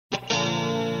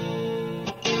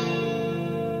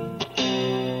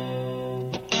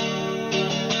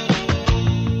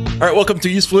All right, welcome to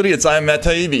Useful Idiots. I'm Matt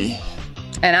Taibbi.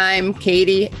 And I'm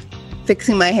Katie,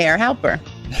 fixing my hair helper.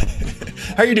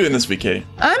 How are you doing this week, Katie?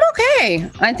 I'm okay.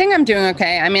 I think I'm doing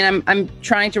okay. I mean, I'm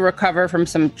trying to recover from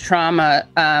some trauma.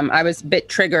 I was a bit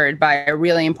triggered by a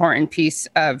really important piece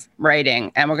of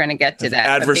writing, and we're going to get to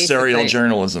that. Adversarial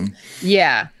journalism.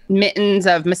 Yeah. Mittens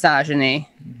of misogyny.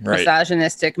 Right.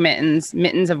 Misogynistic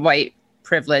mittens of white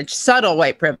privilege, subtle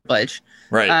white privilege.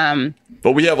 Right.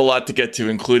 But we have a lot to get to,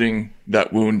 including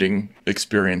that wounding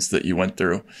experience that you went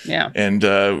through. Yeah. And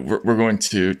we're going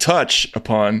to touch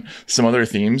upon some other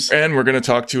themes. And we're going to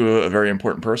talk to a very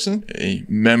important person, a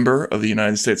member of the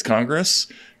United States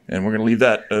Congress. And we're going to leave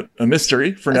that a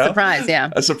mystery for now. A surprise, yeah.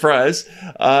 A surprise.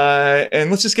 And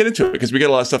let's just get into it because we got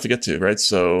a lot of stuff to get to, right?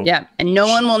 So yeah, and no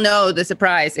one will know the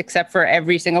surprise except for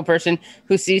every single person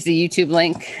who sees the YouTube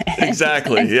link.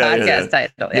 Exactly. And podcast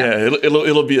title. Yeah.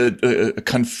 It'll be a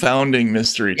confounding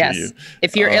mystery to you.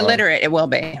 If you're illiterate, it will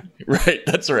be. Right.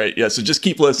 That's right. Yeah. So just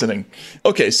keep listening.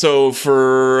 Okay. So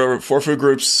for food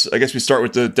groups, I guess we start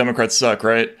with the Democrats suck,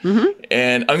 right? Mm-hmm.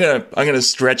 And I'm gonna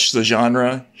stretch the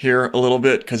genre here a little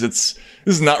bit because this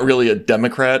is not really a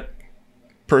Democrat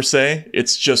per se.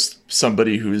 It's just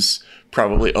somebody who's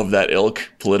probably of that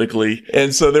ilk politically.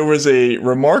 And so there was a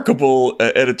remarkable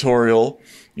editorial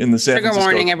in the San Francisco. Trigger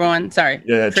warning, everyone. Sorry.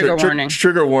 Yeah, trigger warning.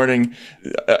 Trigger warning.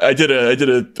 I did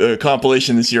a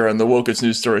compilation this year on the Wokest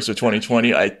News Stories for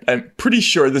 2020. I'm pretty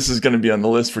sure this is going to be on the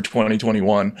list for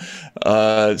 2021.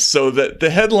 So the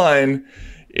headline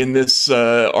in this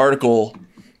article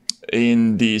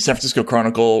in the San Francisco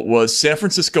Chronicle was San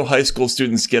Francisco high school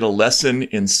students get a lesson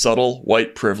in subtle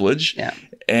white privilege. Yeah.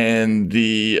 And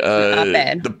the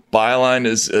byline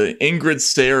is Ingrid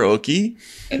Sayer-Oki.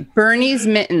 Bernie's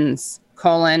mittens,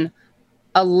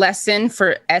 a lesson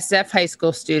for SF high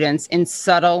school students in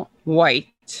subtle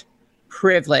white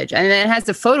privilege. And then it has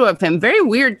a photo of him. Very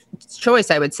weird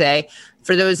choice, I would say,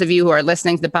 for those of you who are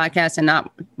listening to the podcast and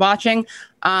not watching.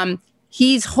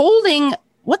 He's holding,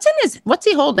 what's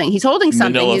he holding? He's holding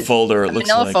something. Manila folder, it looks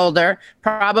like. Manila folder,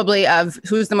 probably of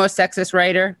who's the most sexist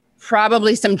writer?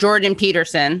 Probably some Jordan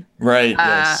Peterson. Right,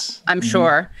 yes. I'm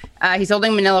sure. He's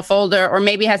holding Manila folder, or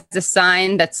maybe has a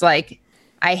sign that's like,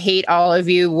 I hate all of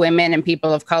you women and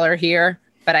people of color here,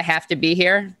 but I have to be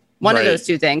here. One of those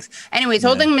two things. Anyway, he's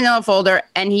holding Manila folder,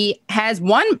 and he has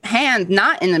one hand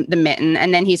not in the mitten,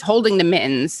 and then he's holding the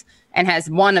mittens and has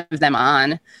one of them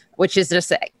on, which is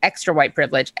just extra white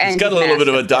privilege. And he's got a little bit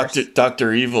of a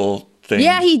Dr. Evil thing.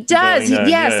 Yeah, he does.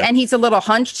 And he's a little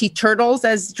hunched. He turtles,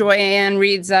 as Joy-Ann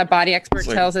Reid's body expert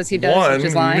tells us he does.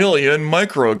 1 million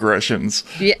microaggressions.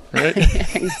 Yeah, right?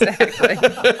 Exactly.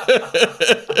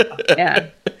 Yeah.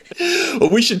 Well,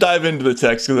 we should dive into the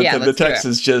text because the text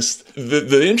is just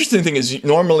the interesting thing is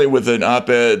normally with an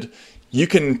op-ed, you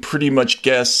can pretty much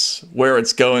guess where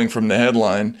it's going from the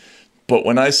headline. But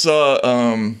when I saw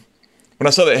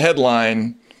the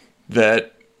headline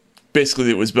that basically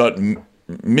it was about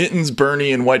mittens,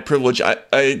 Bernie, and white privilege,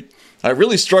 I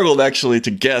really struggled actually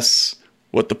to guess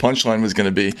what the punchline was going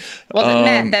to be. Well,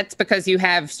 Matt, that's because you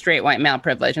have straight white male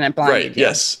privilege, and it blinded you.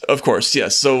 Yes, of course,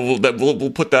 yes. So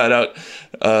we'll put that out.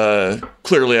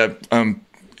 Clearly, I'm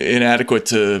inadequate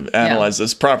to analyze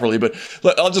this properly, but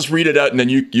I'll just read it out, and then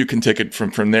you can take it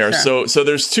from there. Sure. So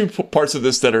there's two parts of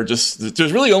this that are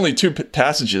there's really only two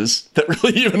passages that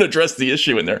really even address the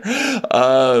issue in there.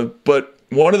 But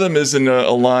one of them is in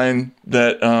a line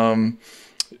that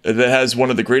has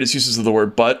one of the greatest uses of the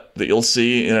word but that you'll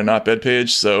see in an op-ed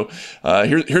page. So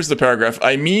here's the paragraph.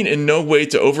 I mean in no way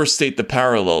to overstate the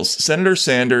parallels. Senator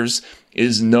Sanders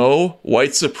is no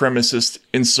white supremacist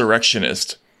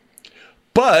insurrectionist,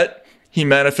 but he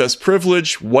manifests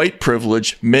privilege, white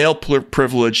privilege, male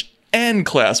privilege, and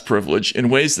class privilege in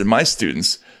ways that my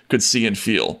students could see and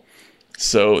feel.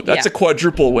 So that's a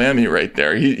quadruple whammy right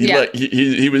there.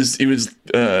 He was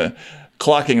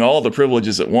clocking all the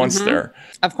privileges at once there.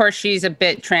 Of course, she's a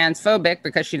bit transphobic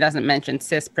because she doesn't mention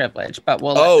cis privilege, but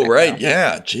we'll.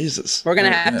 Yeah, Jesus. We're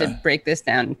gonna have to break this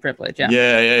down in privilege.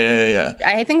 Yeah.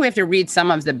 I think we have to read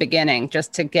some of the beginning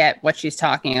just to get what she's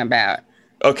talking about.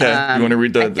 Okay, you want to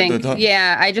read the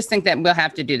Yeah, I just think that we'll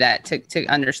have to do that to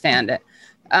understand it.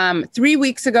 3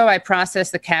 weeks ago, I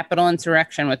processed the Capitol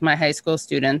insurrection with my high school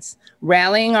students.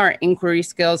 Rallying our inquiry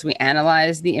skills, we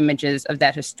analyzed the images of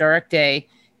that historic day,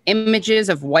 images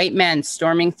of white men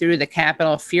storming through the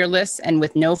Capitol fearless and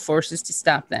with no forces to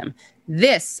stop them.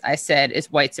 This, I said,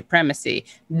 is white supremacy.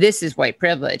 This is white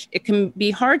privilege. It can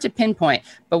be hard to pinpoint,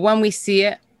 but when we see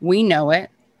it, we know it.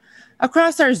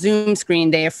 Across our Zoom screen,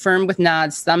 they affirmed with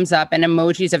nods, thumbs up, and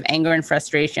emojis of anger and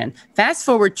frustration. Fast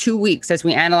forward 2 weeks as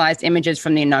we analyzed images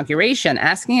from the inauguration,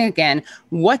 asking again,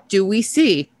 what do we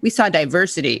see? We saw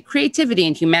diversity, creativity,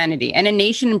 and humanity, and a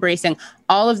nation embracing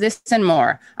all of this and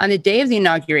more. On the day of the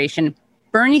inauguration,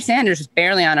 Bernie Sanders was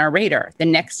barely on our radar. The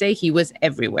next day, he was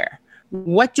everywhere.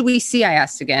 What do we see? I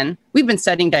asked again. We've been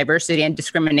studying diversity and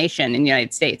discrimination in the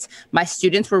United States. My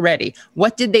students were ready.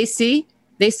 What did they see?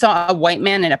 They saw a white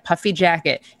man in a puffy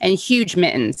jacket and huge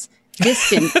mittens,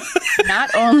 distant not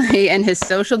only in his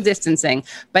social distancing,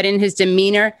 but in his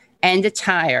demeanor and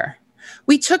attire.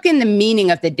 We took in the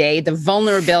meaning of the day, the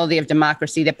vulnerability of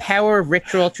democracy, the power of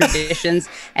ritual traditions,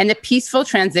 and the peaceful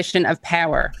transition of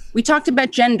power. We talked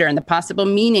about gender and the possible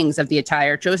meanings of the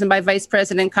attire chosen by Vice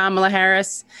President Kamala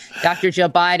Harris, Dr. Jill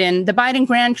Biden, the Biden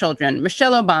grandchildren,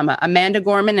 Michelle Obama, Amanda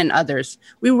Gorman, and others.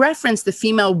 We referenced the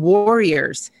female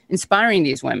warriors inspiring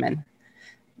these women,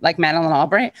 like Madeleine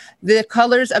Albright, the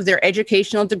colors of their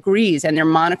educational degrees and their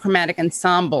monochromatic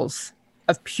ensembles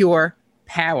of pure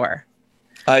power.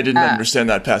 I didn't understand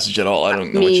that passage at all. I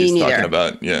don't know what she's talking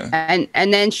about. Yeah.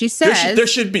 And then she says there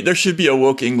should be a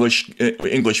woke English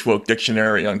woke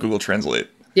dictionary on Google Translate.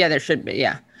 Yeah, there should be.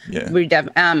 Yeah.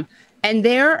 Yeah. And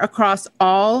there across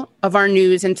all of our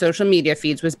news and social media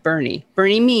feeds was Bernie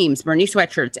memes, Bernie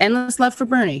sweatshirts, endless love for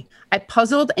Bernie. I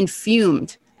puzzled and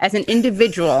fumed as an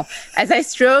individual as I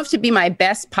strove to be my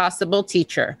best possible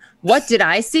teacher. What did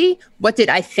I see? What did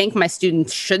I think my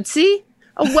students should see?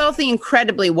 A wealthy,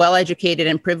 incredibly well-educated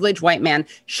and privileged white man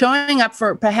showing up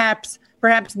for perhaps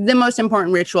the most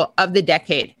important ritual of the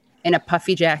decade in a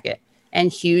puffy jacket and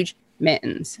huge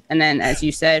mittens. And then, as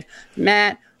you said,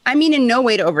 Matt, I mean in no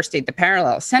way to overstate the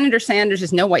parallel. Senator Sanders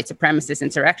is no white supremacist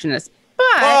insurrectionist,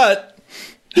 but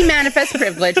he manifests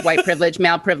privilege, white privilege,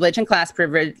 male privilege, and class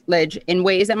privilege in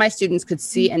ways that my students could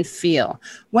see and feel.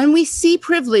 When we see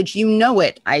privilege, you know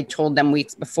it, I told them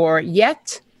weeks before,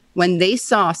 yet when they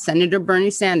saw Senator Bernie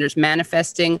Sanders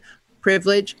manifesting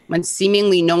privilege when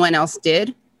seemingly no one else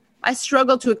did, I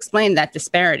struggled to explain that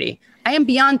disparity. I am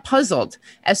beyond puzzled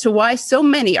as to why so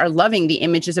many are loving the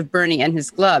images of Bernie and his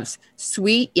gloves.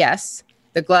 Sweet, yes.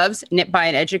 The gloves knit by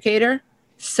an educator.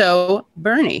 So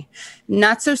Bernie.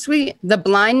 Not so sweet. The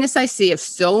blindness I see of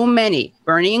so many,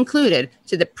 Bernie included,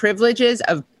 to the privileges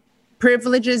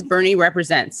Bernie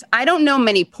represents. I don't know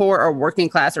many poor or working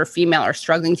class or female or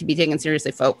struggling to be taken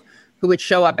seriously folk who would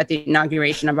show up at the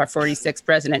inauguration of our 46th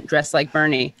president dressed like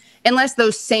Bernie, unless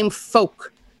those same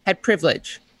folk had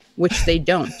privilege, which they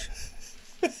don't.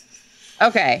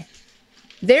 Okay,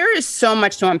 there is so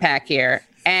much to unpack here,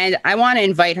 and I want to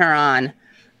invite her on.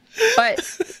 But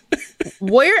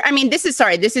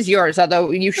this is yours,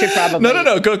 although you should probably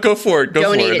No, go for it.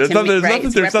 Go for it.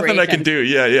 There's nothing I can do.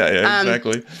 Yeah,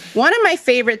 exactly. One of my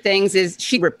favorite things is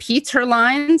she repeats her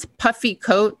lines, puffy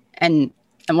coat, and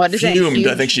what is it? Fumed,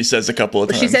 I think she says a couple of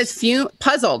times. She says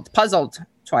puzzled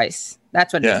twice.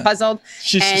 That's what it is, puzzled.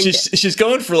 She's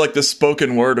going for like the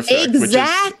spoken word effect.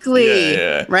 Exactly. Which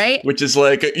is, right? Which is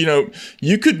like,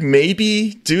 you could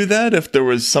maybe do that if there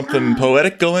was something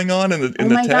poetic going on in the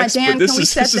text. God, Dan, but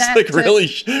this is like really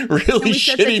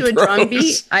shitty drum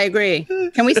beat? I agree.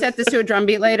 Can we set this to a drum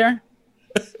beat later?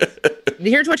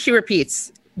 Here's what she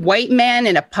repeats. White man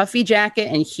in a puffy jacket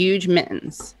and huge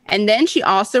mittens. And then she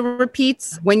also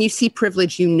repeats, when you see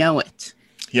privilege, you know it.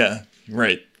 Yeah,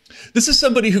 right. This is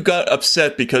somebody who got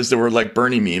upset because there were like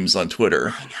Bernie memes on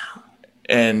Twitter. I know.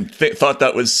 And thought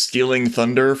that was stealing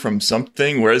thunder from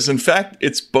something. Whereas in fact,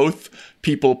 it's both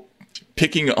people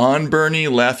picking on Bernie,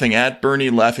 laughing at Bernie,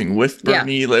 laughing with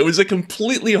Bernie. Yeah. It was a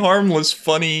completely harmless,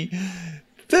 funny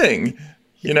thing.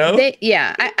 I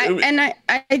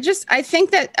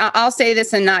think that I'll say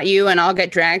this and not you, and I'll get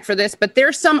dragged for this, but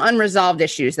there's some unresolved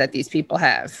issues that these people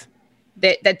have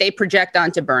that they project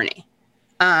onto Bernie.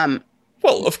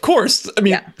 Well, of course. I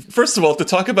mean, First of all, to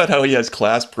talk about how he has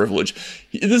class privilege,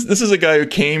 this is a guy who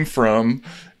came from,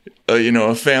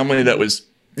 a family that was,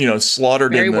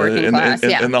 slaughtered in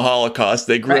the Holocaust.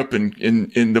 They grew up in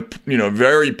the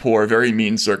very poor, very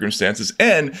mean circumstances.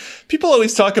 And people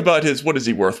always talk about what is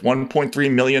he worth?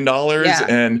 $1.3 million.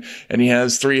 And he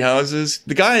has 3 houses.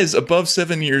 The guy is above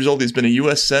 70 years old. He's been a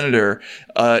U.S. senator.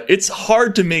 It's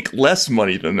hard to make less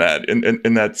money than that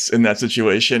in that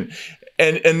situation.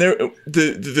 And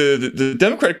the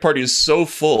Democratic Party is so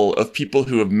full of people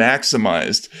who have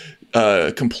maximized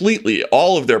completely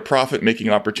all of their profit-making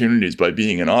opportunities by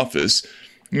being in office.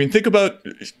 I mean, think about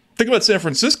San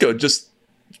Francisco. Just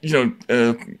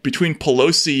between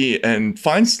Pelosi and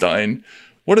Feinstein,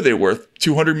 what are they worth?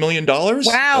 $200 million?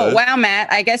 Wow,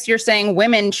 Matt. I guess you're saying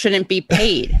women shouldn't be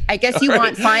paid. I guess you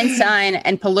want Feinstein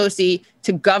and Pelosi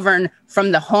to govern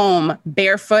from the home,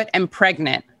 barefoot and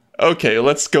pregnant. Okay,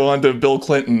 let's go on to Bill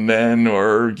Clinton then,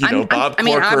 or Bob Corker. I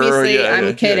mean, obviously,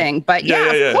 I'm kidding, but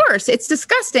of course, it's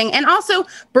disgusting. And also,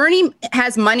 Bernie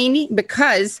has money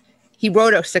because he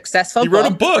wrote a successful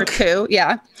book or two.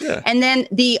 Yeah. And then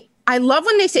I love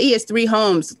when they say he has 3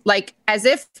 homes, like as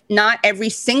if not every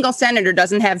single senator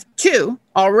doesn't have 2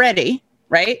 already,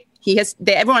 right?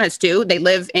 Everyone has 2. They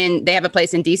have a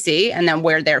place in DC and then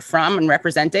where they're from and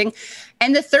representing.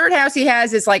 And the 3rd house he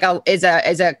has is like is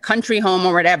a country home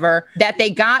or whatever that they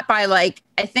got by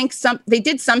I think they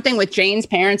did something with Jane's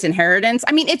parents' inheritance.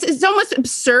 I mean, it's almost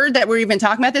absurd that we're even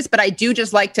talking about this, but I do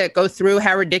just like to go through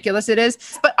how ridiculous it is.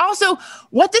 But also,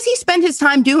 what does he spend his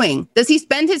time doing? Does he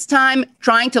spend his time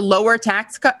trying to lower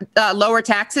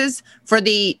taxes for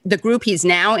the group he's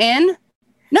now in?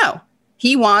 No,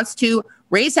 he wants to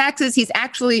raise taxes. He's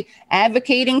actually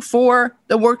advocating for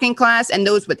the working class and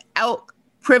those without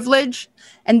privilege.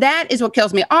 And that is what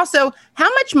kills me. Also, how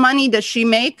much money does she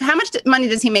make? How much money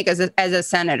does he make as a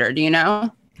senator? Do you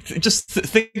know? Just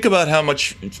think about how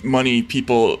much money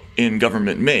people in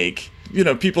government make.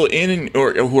 People in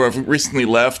or who have recently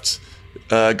left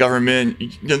government,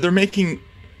 they're making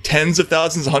tens of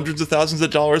thousands, hundreds of thousands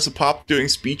of dollars a pop doing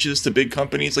speeches to big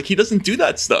companies. Like, he doesn't do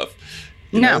that stuff.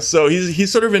 You know? So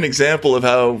he's sort of an example of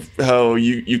how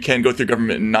you can go through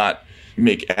government and not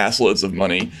make assloads of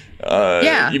money,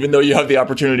 even though you have the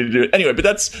opportunity to do it anyway. But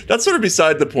that's sort of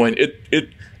beside the point.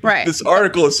 This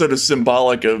article is sort of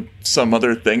symbolic of some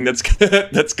other thing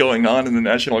that's going on in the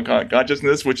national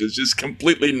consciousness, which is just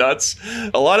completely nuts.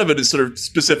 A lot of it is sort of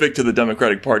specific to the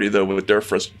Democratic Party, though, with their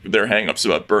hangups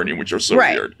about Bernie, which are so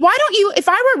weird. Why don't you? If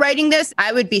I were writing this,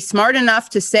 I would be smart enough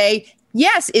to say,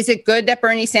 yes, is it good that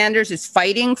Bernie Sanders is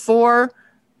fighting for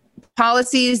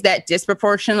policies that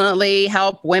disproportionately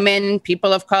help women,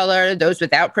 people of color, those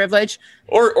without privilege?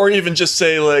 Or even just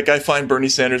say, I find Bernie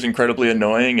Sanders incredibly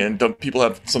annoying and don't people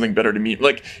have something better to meet?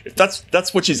 If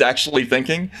that's what she's actually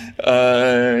thinking,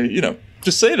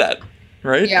 just say that.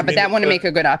 Right? Yeah, but that wouldn't make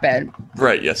a good op-ed.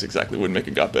 Right, yes, exactly. Wouldn't make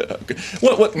a good op-ed. Okay.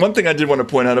 One thing I did want to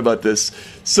point out about this,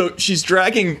 so she's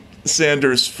dragging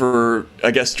Sanders for,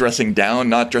 I guess, dressing down,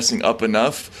 not dressing up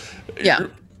enough. Yeah.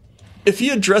 If he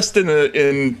had dressed in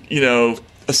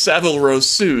a Savile Row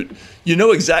suit,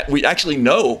 we actually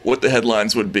know what the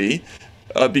headlines would be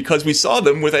because we saw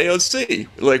them with AOC.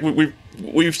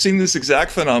 We've seen this exact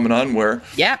phenomenon where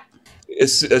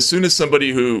as soon as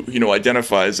somebody who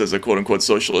identifies as a quote unquote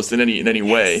socialist in any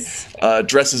way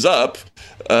dresses up,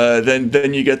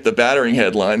 then you get the battering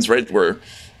headlines, right? Where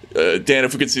Dan,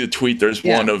 if we could see the tweet, there's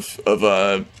one of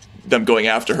them going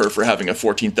after her for having a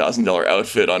 $14,000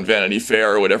 outfit on Vanity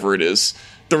Fair or whatever it is.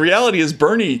 The reality is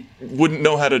Bernie wouldn't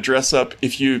know how to dress up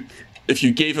if you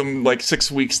gave him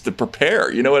 6 weeks to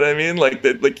prepare. You know what I mean?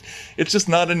 It's just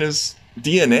not in his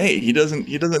DNA. He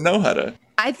doesn't know how to.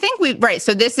 I think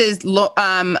so this is,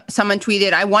 someone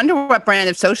tweeted, I wonder what brand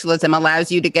of socialism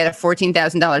allows you to get a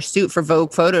 $14,000 suit for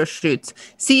Vogue photo shoots.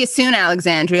 See you soon,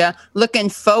 Alexandria. Looking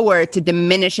forward to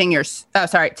dismantling your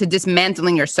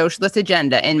socialist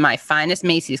agenda in my finest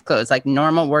Macy's clothes, like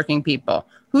normal working people.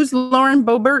 Who's Lauren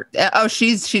Boebert?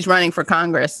 She's running for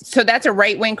Congress. So that's a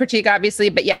right-wing critique, obviously.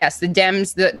 But yes, the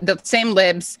Dems, the same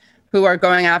libs who are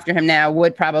going after him now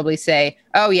would probably say,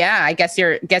 oh yeah, I guess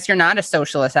you're not a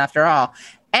socialist after all.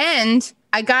 And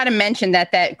I got to mention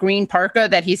that green parka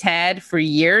that he's had for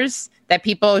years that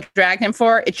people dragged him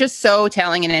for, it's just so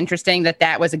telling and interesting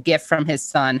that was a gift from his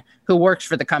son who works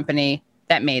for the company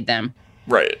that made them.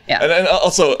 Right. Yeah. And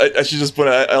also, I should just point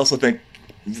out, I also think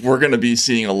we're going to be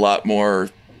seeing a lot more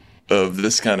of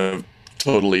this kind of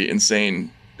totally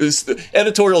insane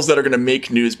editorials that are going to make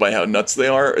news by how nuts they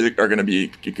are going to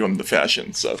become the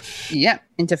fashion. So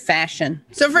into fashion.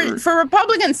 So for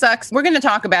Republican sucks, we're going to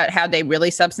talk about how they really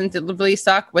substantively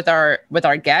suck with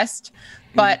our guest.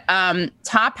 But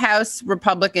top House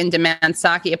Republican demands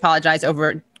Psaki apologize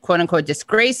over quote unquote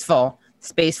disgraceful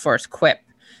Space Force quip,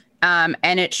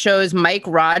 and it shows Mike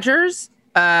Rogers,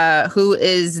 who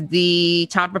is the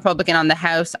top Republican on the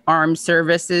House Armed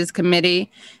Services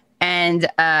Committee, and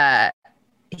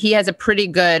he has a pretty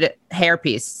good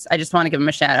hairpiece. I just want to give him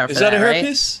a shout out for that. Is that a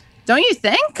hairpiece? Right? Don't you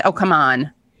think? Oh, come on.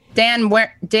 Dan,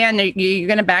 are you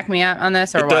going to back me out on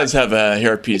this or what? It does have a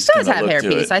hairpiece. It does have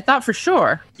hairpiece. I thought for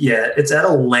sure. Yeah, it's at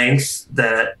a length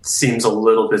that seems a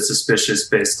little bit suspicious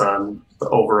based on the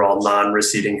overall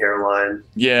non-receding hairline.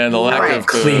 Yeah, and the lack of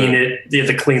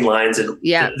the clean lines and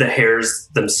the hairs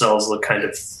themselves look kind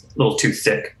of a little too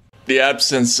thick. The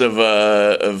absence of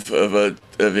a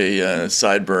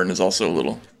sideburn is also a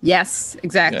little. Yes,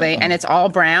 exactly. Yeah. And it's all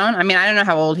brown. I mean, I don't know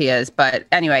how old he is, but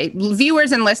anyway,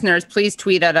 viewers and listeners, please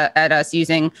tweet at us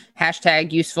using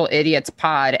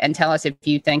 #UsefulIdiotsPod and tell us if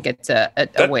you think it's a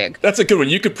wig. That's a good one.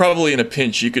 You could probably, in a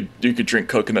pinch, you could drink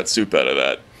coconut soup out of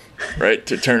that, right?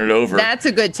 To turn it over. That's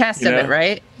a good test of it,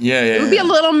 right? Yeah. It would be a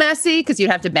little messy because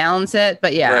you'd have to balance it,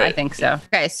 but yeah, right. I think so.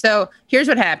 Okay, so here's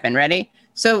what happened. Ready?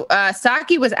 So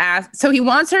Psaki was asked, so he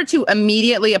wants her to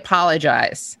immediately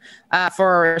apologize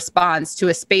for a response to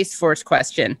a Space Force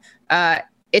question.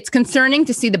 It's concerning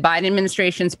to see the Biden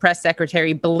administration's press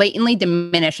secretary blatantly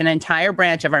diminish an entire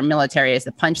branch of our military as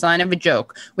the punchline of a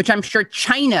joke, which I'm sure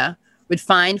China would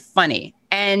find funny.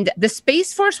 And the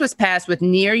Space Force was passed with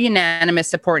near unanimous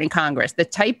support in Congress,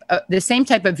 the same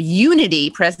type of unity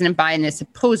President Biden is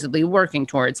supposedly working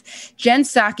towards. Jen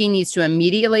Psaki needs to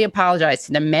immediately apologize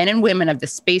to the men and women of the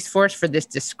Space Force for this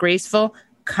disgraceful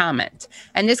comment.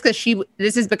 And this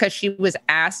is because she was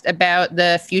asked about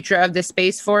the future of the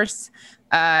Space Force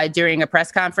during a press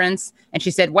conference. And she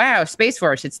said, wow, Space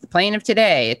Force, it's the plane of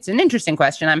today. It's an interesting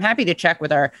question. I'm happy to check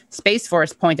with our Space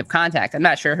Force point of contact. I'm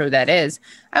not sure who that is.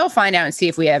 I will find out and see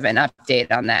if we have an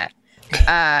update on that.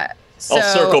 I'll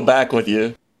circle back with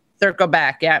you. Circle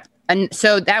back, yeah. And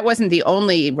so that wasn't the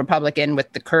only Republican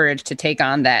with the courage to take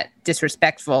on that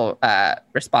disrespectful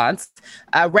response.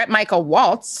 Rep. Michael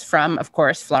Waltz from, of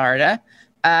course, Florida,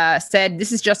 said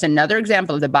this is just another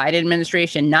example of the Biden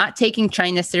administration not taking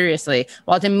China seriously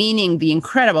while demeaning the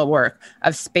incredible work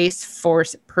of Space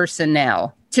Force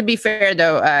personnel. To be fair,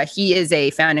 though, he is a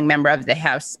founding member of the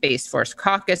House Space Force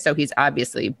Caucus, so he's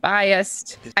obviously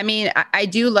biased. I mean, I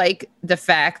do like the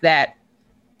fact that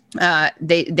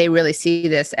they really see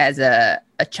this as a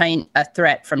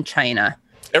threat from China.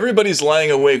 Everybody's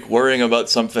lying awake worrying about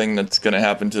something that's going to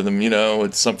happen to them.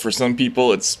 For some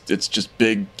people, it's just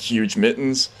big, huge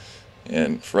mittens.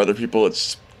 And for other people,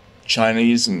 it's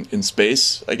Chinese in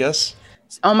space, I guess.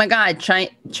 Oh, my God.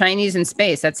 Chinese in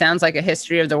space. That sounds like a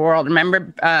history of the world.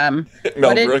 Remember? Mel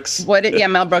Brooks. Yeah,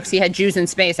 Mel Brooks. He had Jews in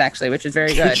space, actually, which is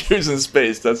very good. Jews in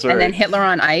space. That's right. And then Hitler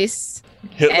on Ice.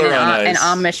 Hitler on Ice. An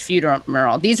Amish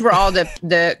funeral. These were all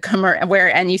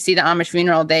and you see the Amish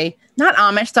funeral.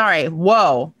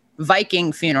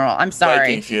 Viking funeral. I'm sorry.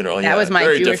 Viking funeral. That was my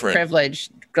Jewish different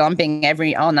privilege, lumping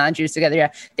all non-Jews together.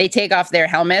 Yeah. They take off their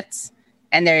helmets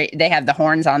and they have the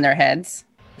horns on their heads.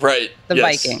 Right. The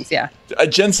Vikings. Yeah.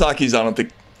 Jen Psaki's. I don't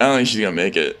think she's gonna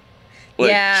make it.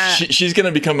 Yeah. She's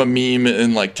gonna become a meme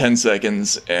in like 10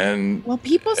 seconds. And well,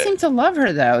 people seem to love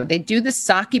her though. They do the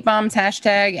Psaki bombs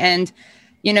hashtag, and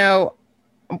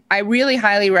I really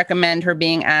highly recommend her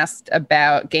being asked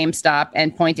about GameStop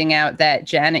and pointing out that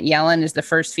Janet Yellen is the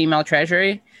first female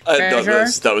treasurer.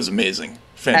 That was amazing.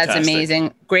 Fantastic. That's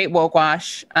amazing. Great woke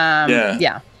wash.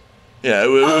 Yeah. Yeah,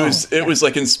 it was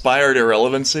like inspired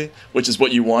irrelevancy, which is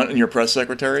what you want in your press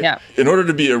secretary. Yeah. In order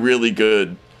to be a really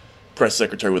good press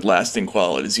secretary with lasting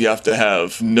qualities, you have to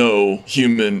have no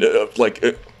human,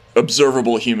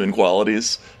 observable human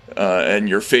qualities. And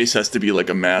your face has to be like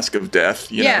a mask of death.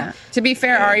 You know? To be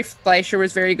fair, Ari Fleischer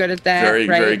was very good at that.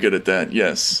 Very good at that.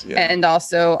 Yes. Yeah. And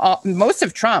also, most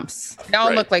of Trump's, they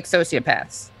all look like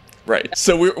sociopaths. Right.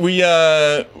 So we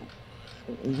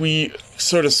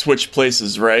sort of switch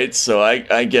places, right? So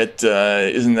I get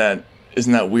isn't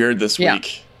that weird this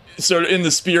week? Sort of in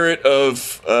the spirit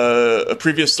of a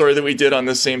previous story that we did on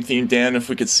this same theme, Dan. If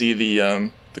we could see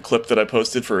the clip that I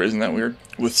posted for Isn't That Weird?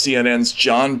 With CNN's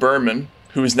John Berman,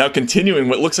 who is now continuing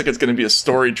what looks like it's going to be a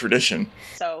storied tradition.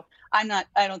 So I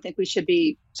don't think we should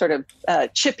be sort of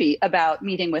chippy about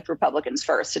meeting with Republicans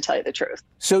first, to tell you the truth.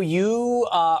 So you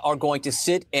are going to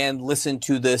sit and listen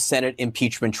to the Senate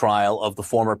impeachment trial of the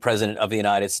former president of the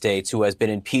United States, who has been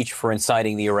impeached for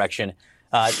inciting the insurrection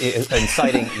at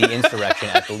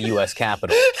the U.S.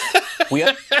 Capitol.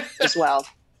 As well.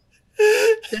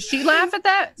 Does she laugh at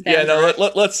that? Yeah, no.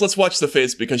 Let's watch the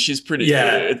face because she's pretty.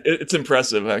 Yeah, it's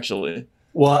impressive actually.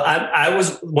 Well, I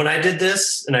was when I did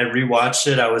this and I rewatched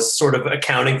it, I was sort of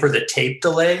accounting for the tape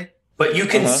delay, but you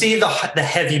can see the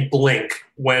heavy blink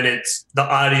when it's the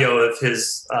audio of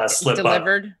his slip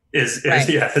delivered. Up is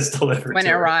delivered when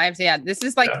it arrives. Yeah, this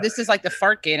is like the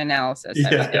Fartgate analysis.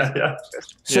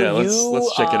 So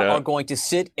let's check it out. Are going to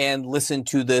sit and listen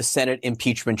to the Senate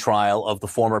impeachment trial of the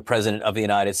former president of the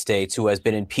United States, who has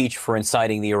been impeached for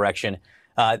inciting the insurrection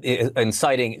at the U.S.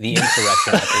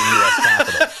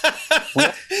 Capitol.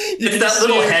 It's that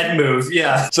little head move,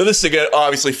 yeah. So this again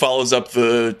obviously follows up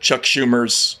the Chuck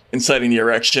Schumer's inciting the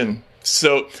erection.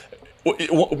 So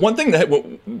one thing that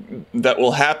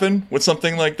will happen with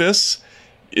something like this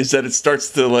is that it starts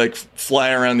to like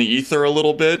fly around the ether a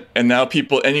little bit, and now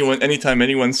anytime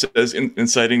anyone says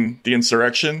inciting the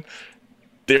insurrection,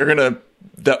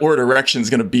 that word erection is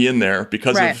gonna be in there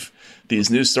because of these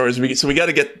news stories. So we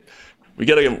gotta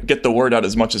get the word out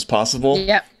as much as possible.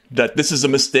 Yep. That this is a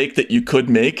mistake that you could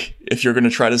make if you're going to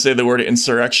try to say the word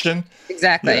insurrection.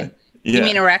 Exactly. Yeah. You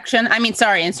mean erection? I mean,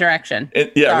 sorry, insurrection.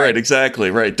 Sorry. Right.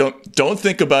 Exactly. Right. Don't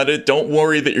think about it. Don't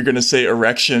worry that you're going to say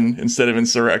erection instead of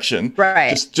insurrection.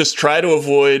 Right. Just try to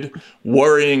avoid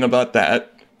worrying about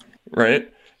that.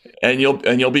 Right. And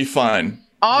you'll be fine.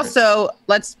 Also,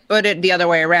 let's put it the other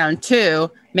way around too.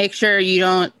 Make sure you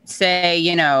don't say,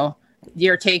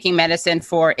 you're taking medicine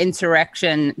for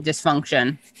insurrection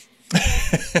dysfunction.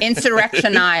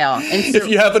 Insurrectionile. If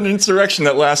you have an insurrection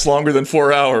that lasts longer than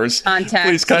 4 hours, contact.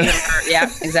 Please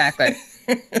Yeah, exactly.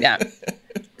 Yeah.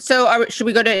 So should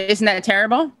we go to, isn't that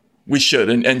terrible? We should,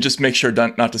 and just make sure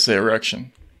not to say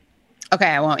erection. Okay,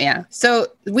 I won't, yeah. So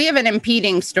we have an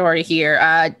impeding story here.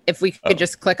 If we could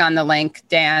just click on the link,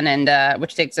 Dan, and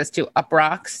which takes us to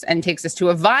Uproxx and takes us to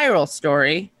a viral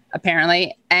story,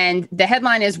 apparently. And the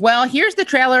headline is, well, here's the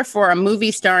trailer for a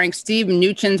movie starring Steve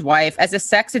Mnuchin's wife as a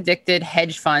sex-addicted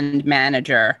hedge fund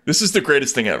manager. This is the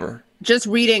greatest thing ever. Just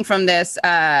reading from this,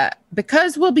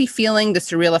 because we'll be feeling the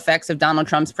surreal effects of Donald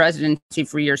Trump's presidency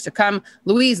for years to come,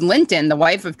 Louise Linton, the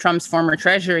wife of Trump's former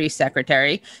Treasury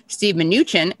Secretary, Steve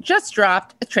Mnuchin, just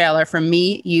dropped a trailer for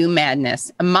Me, You, Madness,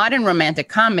 a modern romantic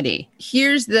comedy.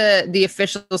 Here's the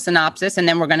official synopsis, and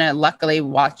then we're going to luckily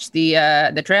watch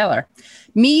the trailer.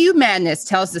 Me, You, Madness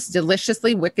tells this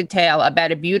deliciously wicked tale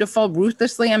about a beautiful,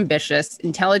 ruthlessly ambitious,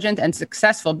 intelligent, and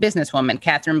successful businesswoman,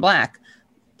 Catherine Black,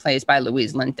 plays by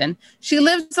Louise Linton. She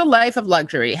lives a life of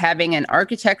luxury, having an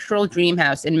architectural dream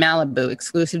house in Malibu,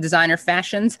 exclusive designer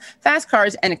fashions, fast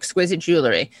cars, and exquisite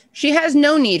jewelry. She has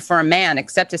no need for a man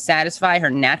except to satisfy her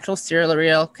natural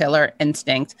serial killer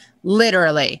instinct,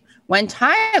 literally. When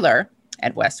Tyler,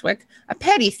 Ed Westwick, a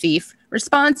petty thief,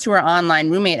 responds to her online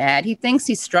roommate ad, he thinks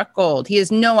he's struck gold. He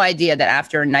has no idea that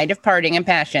after a night of partying and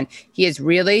passion, he is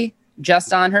really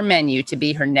just on her menu to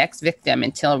be her next victim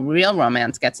until real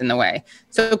romance gets in the way.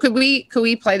 So could we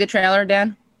play the trailer,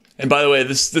 Dan? And by the way,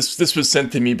 this was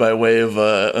sent to me by way of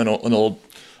an old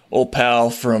pal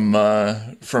from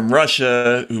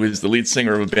Russia, who is the lead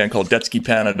singer of a band called Detsky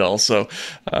Panadol. So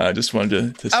I just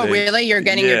wanted to say. Oh, really? You're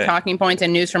getting your talking points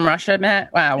and news from Russia,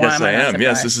 Matt? Wow. Yes, I am.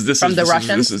 Yes, this is from the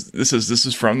Russians. This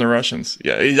is from the Russians.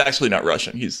 Yeah, he's actually not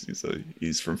Russian.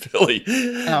 He's from Philly.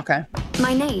 Oh, okay.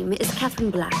 My name is Catherine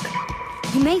Black.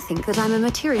 You may think that I'm a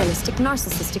materialistic,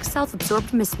 narcissistic,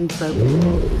 self-absorbed misanthrope.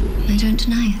 I don't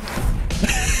deny it.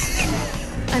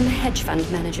 I'm a hedge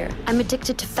fund manager. I'm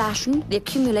addicted to fashion, the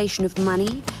accumulation of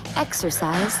money,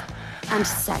 exercise, and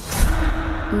sex.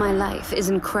 My life is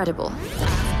incredible.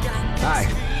 Hi.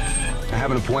 I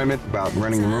have an appointment about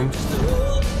renting a room.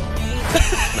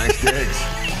 Nice digs.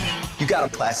 You got a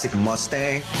classic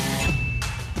Mustang?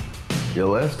 Your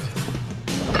list?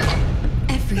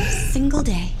 Every single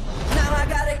day.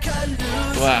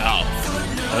 Wow.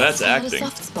 Oh, that's acting. I had a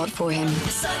soft spot for him.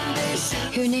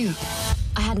 Who knew?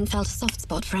 I hadn't felt a soft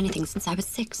spot for anything since I was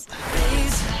 6.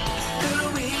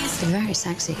 They're very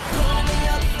sexy.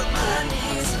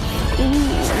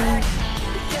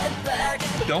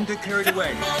 Don't get carried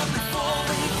away.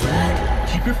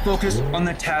 Keep your focus on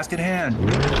the task at hand.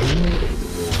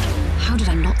 How did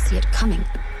I not see it coming?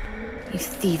 You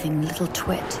thieving little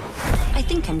twit. I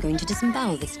think I'm going to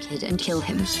disembowel this kid and kill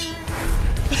him. I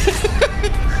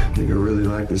think I really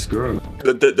like this girl.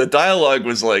 The dialogue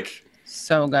was like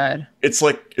so good. It's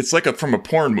like from a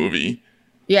porn movie.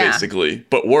 Yeah. Basically,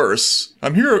 but worse.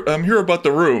 I'm here about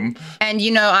the room. And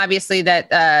obviously that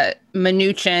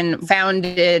Mnuchin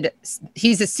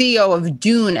he's the CEO of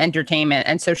Dune Entertainment,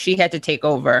 and so she had to take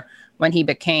over when he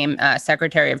became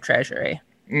Secretary of Treasury.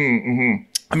 Mm-hmm.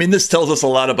 I mean, this tells us a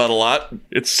lot about a lot.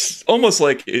 It's almost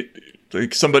like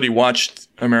somebody watched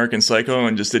American Psycho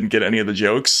and just didn't get any of the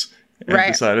jokes and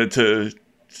decided to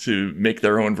make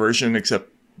their own version, except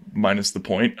minus the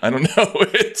point. I don't know.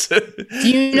 Do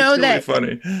you know it's really that?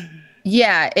 Funny.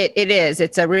 Yeah, it is.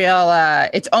 It's a real.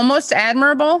 It's almost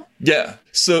admirable. Yeah.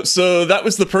 So that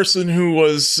was the person who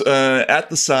was at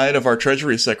the side of our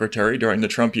Treasury Secretary during the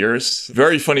Trump years.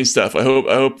 Very funny stuff. I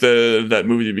hope that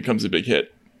movie becomes a big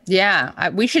hit. Yeah,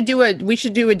 we should do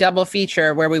a double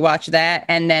feature where we watch that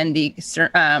and then the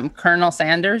Colonel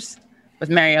Sanders with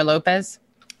Mario Lopez.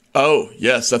 Oh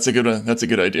yes, that's a good one. That's a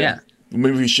good idea. Yeah.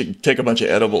 Maybe we should take a bunch of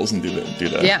edibles and do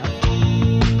that. Yeah.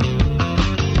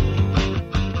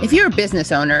 If you're a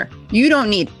business owner, you don't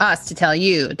need us to tell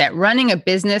you that running a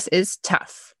business is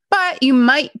tough. but you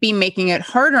might be making it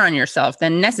harder on yourself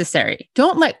than necessary.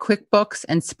 Don't let QuickBooks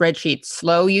and spreadsheets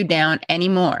slow you down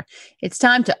anymore. It's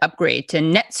time to upgrade to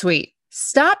NetSuite.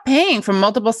 Stop paying for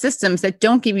multiple systems that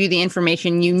don't give you the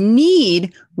information you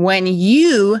need when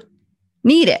you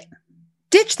need it.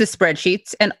 Ditch the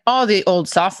spreadsheets and all the old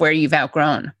software you've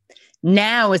outgrown.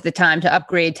 Now is the time to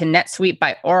upgrade to NetSuite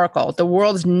by Oracle, the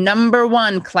world's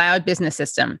 #1 cloud business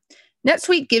system.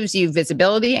 NetSuite gives you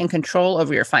visibility and control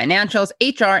over your financials,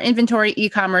 HR, inventory,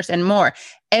 e-commerce, and more.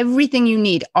 Everything you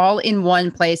need all in one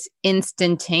place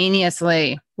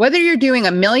instantaneously. Whether you're doing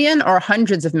 $1 million or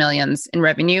hundreds of millions in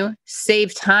revenue,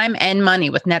 save time and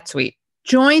money with NetSuite.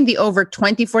 Join the over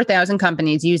 24,000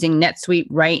 companies using NetSuite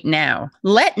right now.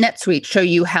 Let NetSuite show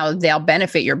you how they'll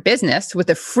benefit your business with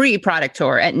a free product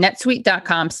tour at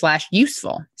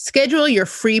netsuite.com/useful. Schedule your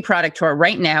free product tour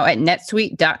right now at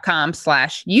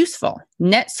netsuite.com/useful.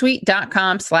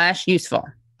 netsuite.com/useful.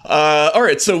 All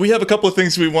right, so we have a couple of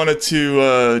things we wanted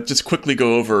to just quickly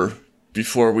go over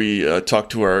before we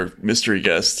talk to our mystery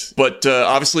guest. But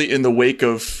obviously, in the wake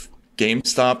of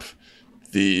GameStop,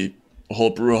 the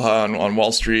whole brouhaha on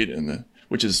Wall Street,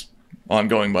 which is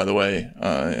ongoing, by the way,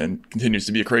 and continues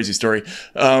to be a crazy story.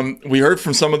 We heard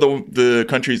from some of the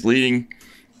country's leading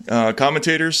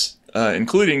commentators,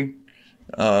 including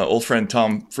old friend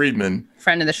Tom Friedman,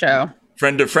 friend of the show,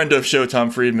 friend of show Tom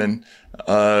Friedman,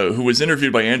 who was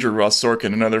interviewed by Andrew Ross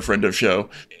Sorkin, another friend of show,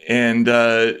 and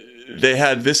they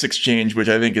had this exchange, which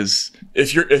I think is,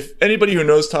 if anybody who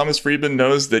knows Thomas Friedman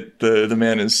knows that the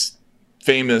man is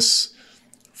famous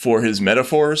for his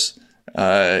metaphors.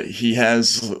 He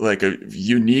has like a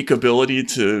unique ability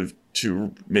to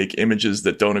make images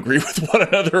that don't agree with one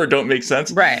another or don't make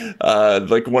sense. Right.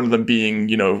 Like one of them being,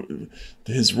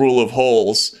 his rule of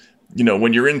holes.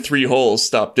 When you're in 3 holes,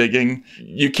 stop digging.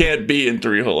 You can't be in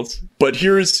 3 holes. But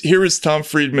here is Tom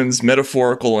Friedman's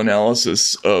metaphorical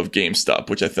analysis of GameStop,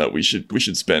 which I thought we should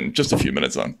spend just a few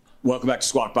minutes on. Welcome back to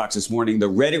Squawk Box this morning. The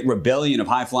Reddit rebellion of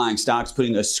high-flying stocks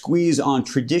putting a squeeze on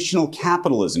traditional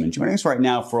capitalism. And joining us right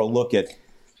now for a look at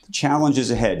the challenges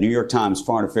ahead, New York Times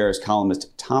foreign affairs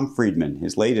columnist Tom Friedman.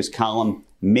 His latest column,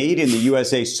 Made in the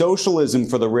USA, Socialism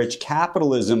for the Rich,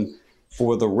 Capitalism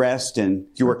for the Rest. And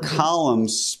your column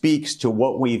speaks to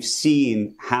what we've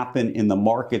seen happen in the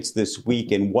markets this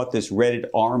week and what this Reddit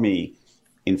army,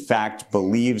 in fact,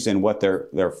 believes and what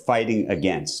they're fighting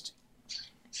against.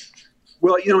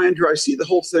 Well, Andrew, I see the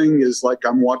whole thing is like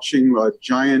I'm watching a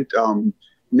giant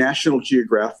National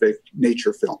Geographic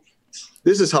nature film.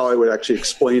 This is how I would actually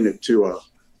explain it to a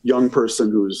young person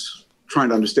who's trying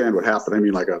to understand what happened. I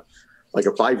mean, like a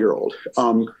 5-year-old.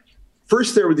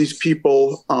 First, there were these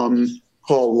people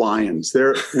called lions.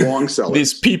 They're long sellers.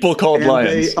 These people called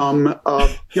lions.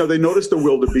 They noticed a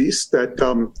wildebeest that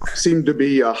seemed to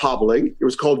be hobbling. It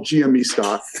was called GME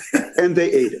stock, and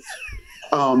they ate it.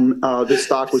 This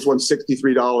stock was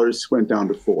 $163, went down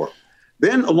to $4.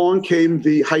 Then along came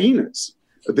the hyenas.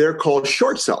 They're called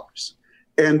short sellers,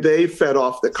 and they fed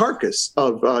off the carcass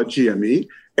of GME.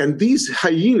 And these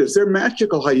hyenas, they're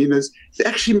magical hyenas, they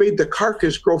actually made the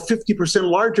carcass grow 50%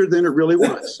 larger than it really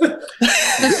was.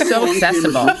 That's so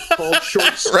accessible. Called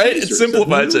short right? It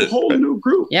simplifies it. A whole new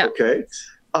group. Yeah. Okay.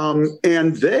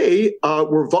 And they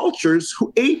were vultures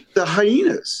who ate the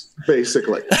hyenas,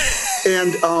 basically.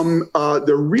 And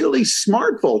the really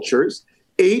smart vultures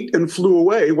ate and flew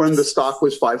away when the stock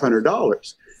was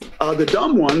 $500. The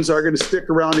dumb ones are going to stick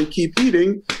around and keep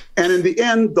eating. And in the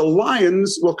end, the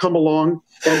lions will come along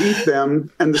and eat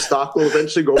them, and the stock will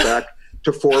eventually go back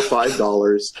to $4 or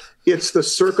 $5. It's the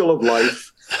circle of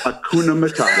life. Hakuna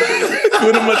Matata, baby.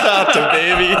 Hakuna Matata,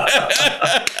 baby.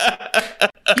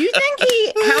 Do you think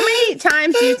how many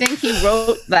times do you think he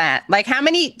wrote that? Like, how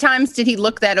many times did he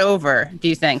look that over, do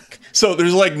you think? So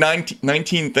there's like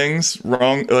 19 things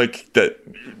wrong, like that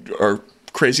are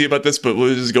crazy about this, but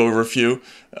we'll just go over a few.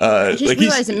 I just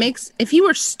realized if he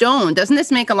were stoned, doesn't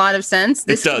this make a lot of sense?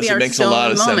 This it does. It makes a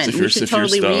lot of sense if you're stoned. We should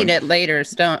totally read it later.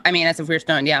 As if we're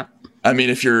stoned, yeah. I mean,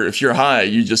 if you're high,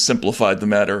 you just simplified the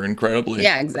matter incredibly.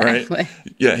 Yeah, exactly. Right?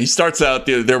 Yeah, he starts out,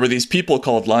 there were these people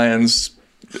called lions,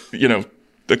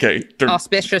 okay.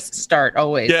 Auspicious start,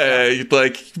 always. Yeah,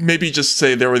 like maybe just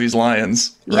say there were these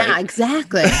lions. Right? Yeah,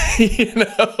 exactly.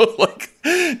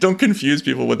 Don't confuse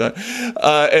people with that.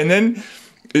 And then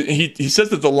he says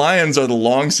that the lions are the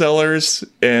long sellers,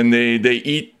 and they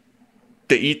eat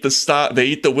the stock, they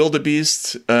eat the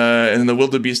wildebeest, and the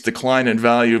wildebeest decline in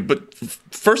value. But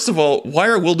first of all, why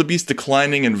are wildebeest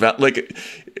declining in value? Like,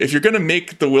 if you're going to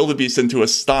make the wildebeest into a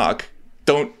stock,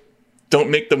 don't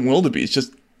make them wildebeest.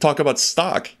 Just talk about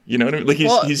stock. You know what I mean? Like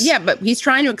yeah, but he's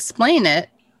trying to explain it.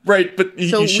 Right, but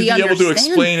you should be able to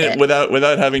explain it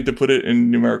without having to put it in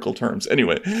numerical terms.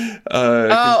 Anyway.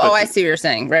 I see what you're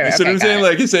saying. Right. So I'm saying,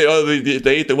 like, you say,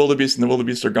 they ate the wildebeest and the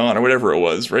wildebeest are gone, or whatever it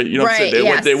was, right? You don't say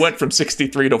they went from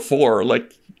 63 to 4.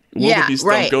 Like, wildebeest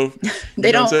don't go.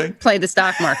 They don't play the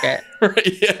stock market.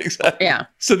 Right. Yeah. Exactly. Yeah.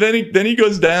 So then he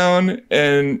goes down,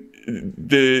 and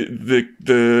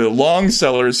the long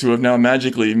sellers who have now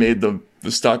magically made the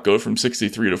stock go from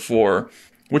 63 to 4.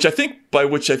 Which I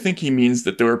think he means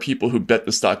that there were people who bet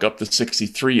the stock up to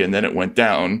 63 and then it went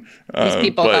down. These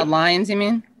people called lions, you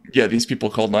mean? Yeah, these people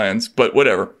called lions, but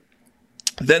whatever.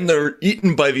 Then they're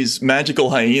eaten by these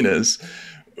magical hyenas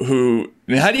who,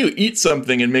 how do you eat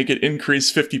something and make it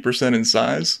increase 50% in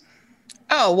size?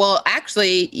 Oh, well,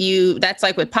 actually, that's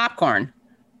like with popcorn.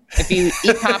 If you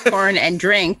eat popcorn and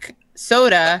drink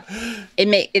soda,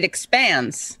 it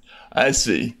expands. I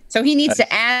see. So he needs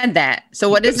to add that. So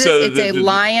what is it? It's a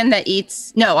lion that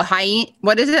eats... No, a hyena.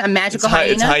 What is it? A magical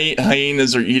hyena?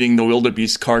 Hyenas are eating the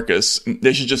wildebeest carcass.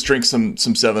 They should just drink some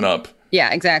 7-Up.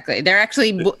 Yeah, exactly. They're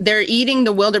eating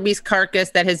the wildebeest carcass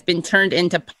that has been turned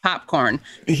into popcorn.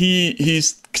 He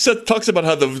talks about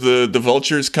how the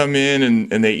vultures come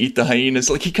in and they eat the hyenas.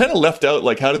 Like, he kind of left out,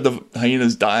 like, how did the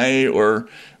hyenas die? Or,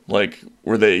 like,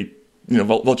 were they...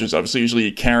 vultures obviously usually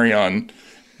eat carrion.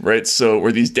 Right, so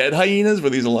were these dead hyenas? Were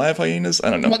these alive hyenas?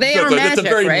 I don't know. Well, they are magic, That's a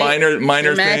very minor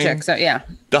They're thing. Magic, so yeah.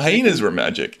 The hyenas were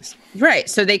magic. Right,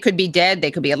 so they could be dead.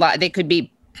 They could be alive. They could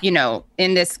be,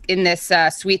 in this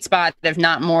sweet spot of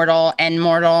not mortal and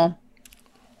mortal.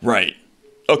 Right.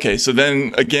 Okay, so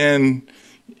then again,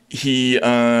 he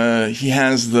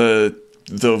has the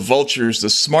vultures, the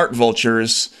smart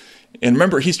vultures, and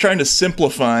remember he's trying to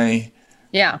simplify.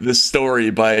 Yeah. This story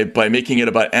by making it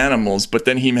about animals, but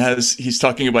then he's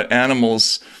talking about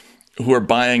animals who are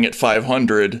buying at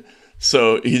 500.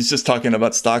 So he's just talking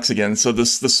about stocks again. So the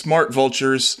smart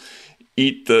vultures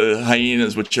eat the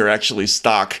hyenas, which are actually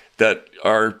stock that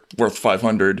are worth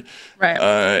 500. Right.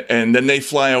 And then they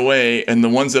fly away, and the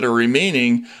ones that are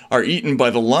remaining are eaten by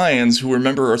the lions, who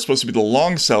remember are supposed to be the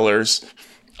long sellers.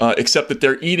 Except that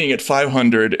they're eating at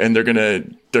 500, and they're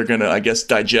gonna I guess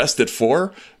digest at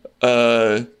 4.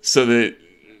 So that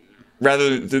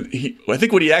I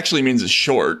think what he actually means is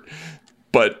short,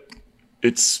 but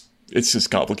it's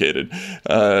just complicated.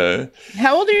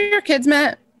 How old are your kids,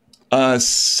 Matt?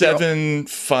 7,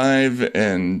 5,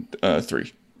 and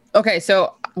 3. Okay,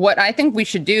 so what I think we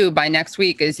should do by next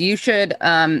week is you should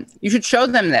show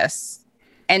them this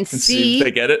and see if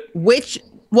they get it.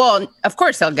 Well, of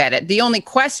course they'll get it. The only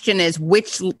question is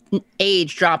which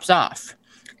age drops off.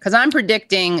 Because I'm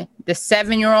predicting the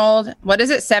 7-year-old, what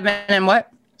is it? 7 and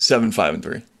what? 7, 5, and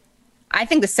 3. I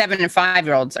think the 7 and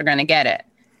 5-year-olds are going to get it.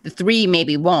 The 3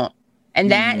 maybe won't.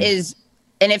 And that is,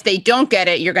 and if they don't get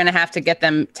it, you're going to have to get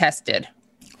them tested.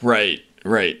 Right.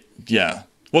 Yeah.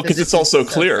 Well, because it's also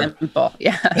clear. Simple.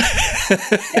 Yeah.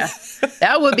 Yeah.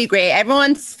 That would be great.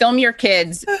 Everyone film your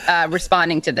kids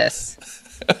responding to this.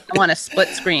 I want a split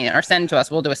screen, or send it to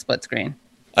us. We'll do a split screen.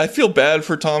 I feel bad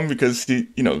for Tom because he,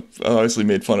 obviously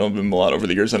made fun of him a lot over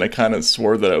the years, and I kind of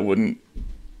swore that I wouldn't.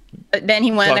 But then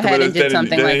he went ahead and did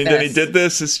something like this. Then he did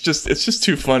this. It's just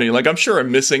too funny. Like, I'm sure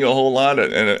I'm missing a whole lot,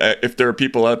 and if there are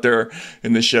people out there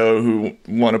in the show who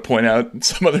want to point out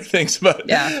some other things about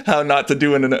how not to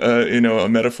do a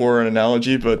metaphor or an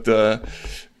analogy, but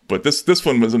this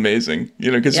one was amazing.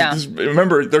 Because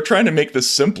remember, they're trying to make this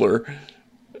simpler.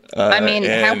 How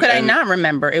could I not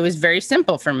remember? It was very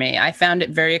simple for me. I found it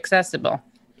very accessible.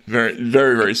 Very,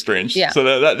 very, very strange. Yeah. So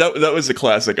that was a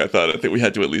classic. I think we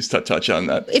had to at least touch on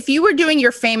that. If you were doing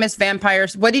your famous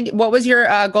vampires, what was your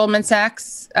Goldman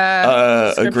Sachs?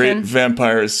 A great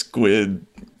vampire squid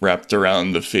wrapped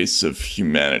around the face of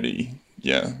humanity.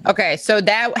 Yeah. Okay, so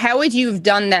how would you have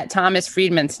done that Thomas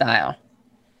Friedman style?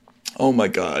 Oh my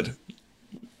God.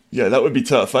 Yeah, that would be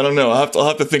tough. I don't know. I'll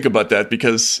have to think about that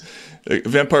because.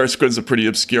 Vampire squid's a pretty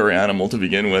obscure animal to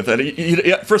begin with.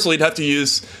 First of all, you'd have to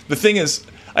use... The thing is,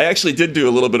 I actually did do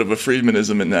a little bit of a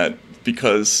Friedmanism in that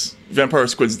because vampire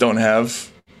squids don't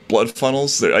have blood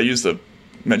funnels. I used a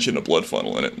mention a blood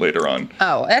funnel in it later on.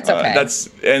 Oh, that's okay.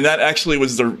 That actually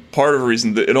was the part of the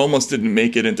reason that it almost didn't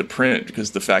make it into print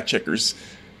because the fact checkers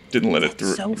didn't let it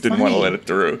through. Didn't want to let it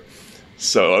through.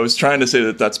 So I was trying to say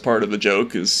that that's part of the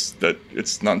joke is that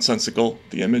it's nonsensical,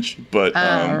 the image. But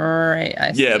right,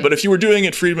 I see. Yeah, but if you were doing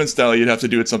it Friedman style, you'd have to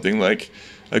do it something like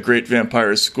a great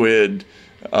vampire squid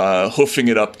hoofing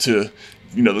it up to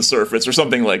the surface or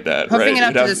something like that. Hoofing it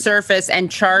up to the surface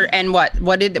and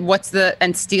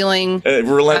stealing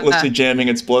relentlessly jamming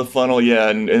its blood funnel,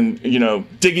 and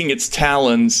digging its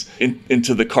talons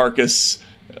into the carcass.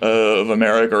 of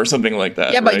America or something like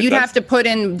that. Yeah, but right? you'd have to put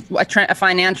in a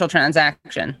financial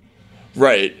transaction.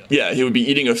 Right. Yeah, he would be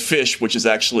eating a fish, which is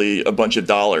actually a bunch of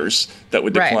dollars that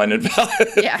would decline in value.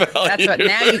 Yeah, that's what.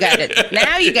 Now you got it.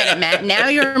 Now you get it, Matt. Now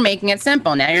you're making it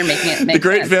simple. Now you're making it make The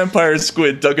great sense. vampire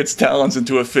squid dug its talons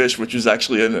into a fish, which is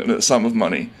actually a sum of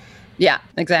money. Yeah,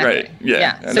 exactly. Right.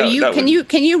 Yeah. So can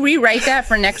you rewrite that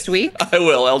for next week? I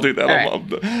will. I'll do that. All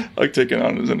I'll take it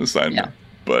on as an assignment. Yeah.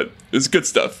 But it's good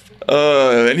stuff.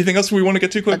 Anything else we want to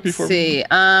get to quick before? Let's see.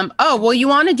 You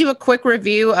want to do a quick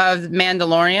review of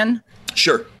Mandalorian?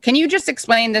 Sure. Can you just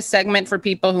explain this segment for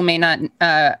people who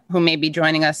may be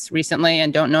joining us recently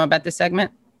and don't know about this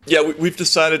segment? Yeah, we've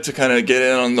decided to kind of get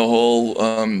in on the whole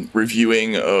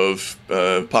reviewing of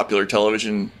popular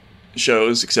television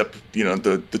shows, except,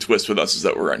 the twist with us is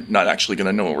that we're not actually going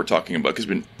to know what we're talking about because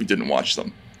we didn't watch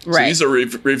them. Right. So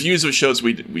these are reviews of shows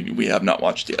we have not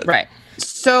watched yet. Right.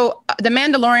 So The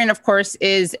Mandalorian, of course,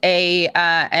 is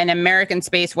an American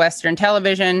space Western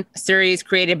television series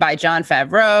created by Jon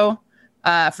Favreau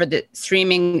for the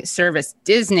streaming service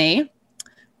Disney.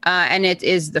 And it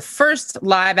is the first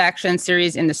live action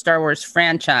series in the Star Wars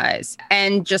franchise.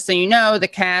 And just so you know, the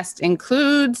cast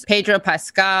includes Pedro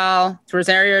Pascal,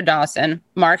 Rosario Dawson,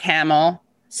 Mark Hamill.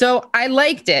 So I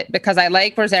liked it because I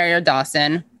like Rosario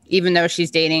Dawson, even though she's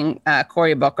dating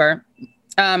Cory Booker.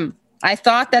 I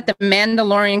thought that the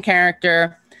Mandalorian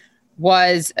character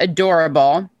was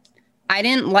adorable. I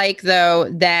didn't like, though,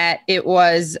 that it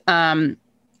was... and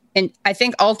I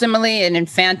think ultimately it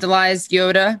infantilized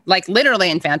Yoda, like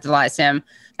literally infantilized him.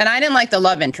 And I didn't like the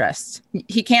love interest.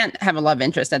 He can't have a love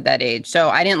interest at that age. So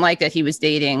I didn't like that he was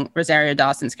dating Rosario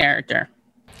Dawson's character.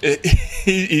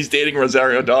 He's dating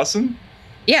Rosario Dawson?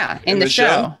 Yeah, in the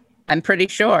show. I'm pretty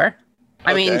sure.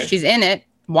 I mean, she's in it.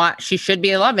 She should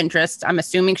be a love interest. I'm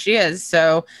assuming she is.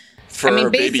 So,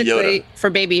 Baby Yoda. For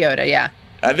Baby Yoda, yeah.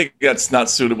 I think that's not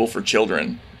suitable for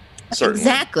children. Certainly.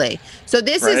 Exactly. So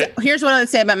here's what I would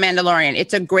say about Mandalorian.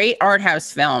 It's a great art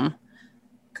house film,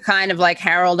 kind of like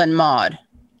Harold and Maude.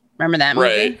 Remember that movie?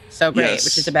 Right. So great, yes.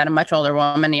 Which is about a much older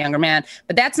woman and a younger man.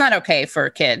 But that's not okay for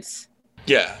kids.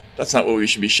 Yeah, that's not what we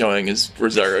should be showing is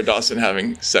Rosario Dawson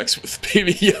having sex with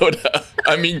Baby Yoda.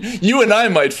 I mean, you and I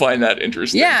might find that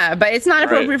interesting. Yeah, but it's not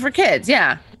appropriate for kids.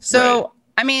 Yeah. So,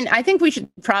 I mean, I think we should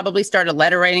probably start a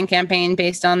letter writing campaign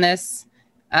based on this.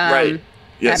 Right.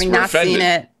 Yes, having not seen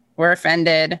it. We're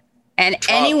offended. And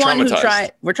anyone who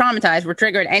we're traumatized, we're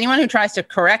triggered. Anyone who tries to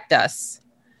correct us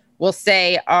will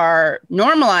say are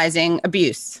normalizing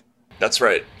abuse. That's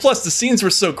right. Plus, the scenes were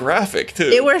so graphic,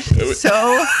 too. They were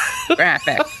so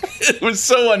graphic. It was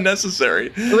so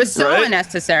unnecessary. It was so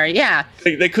unnecessary, yeah.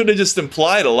 They could have just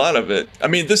implied a lot of it. I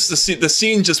mean, the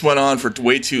scene just went on for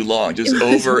way too long, just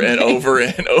over and over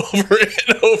and over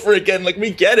and over again. Like,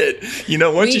 we get it.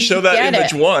 Once you show that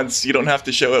image once, you don't have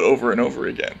to show it over and over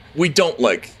again. We don't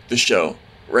like the show.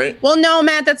 Right? Well, no,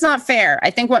 Matt, that's not fair. I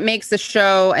think what makes the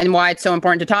show and why it's so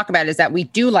important to talk about is that we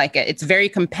do like it. It's very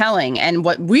compelling. And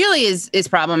what really is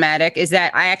problematic is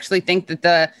that I actually think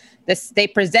that they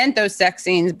present those sex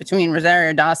scenes between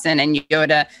Rosario Dawson and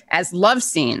Yoda as love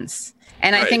scenes.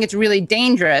 And I think it's really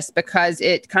dangerous because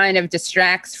it kind of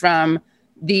distracts from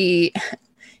this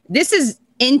is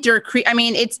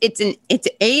it's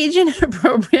age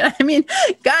inappropriate. I mean,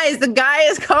 guys, the guy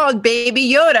is called Baby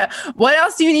Yoda. What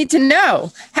else do you need to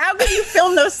know? How could you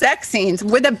film those sex scenes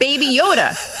with a Baby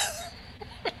Yoda?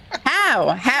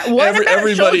 How?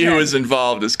 Everybody who is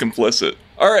involved is complicit.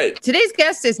 All right. Today's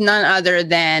guest is none other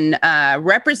than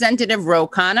Representative Ro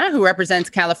Khanna, who represents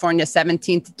California's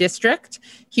 17th District.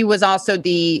 He was also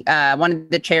one of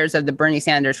the chairs of the Bernie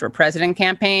Sanders for President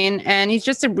campaign. And he's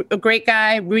just a great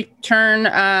guy, return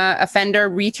offender,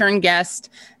 return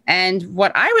guest. And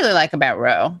what I really like about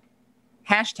Ro,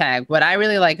 what I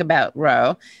really like about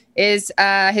Ro is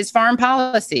his foreign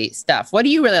policy stuff. What do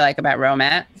you really like about Ro,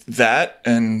 Matt? That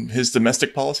and his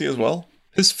domestic policy as well.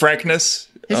 His frankness.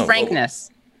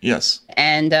 Yes.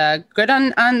 And good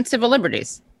on civil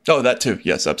liberties. Oh, that too.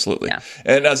 Yes, absolutely. Yeah.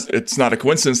 And as it's not a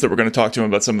coincidence that we're going to talk to him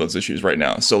about some of those issues right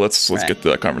now. So let's get to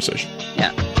that conversation.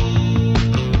 Yeah.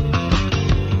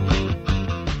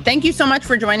 Thank you so much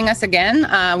for joining us again.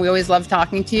 We always love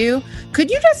talking to you. Could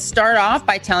you just start off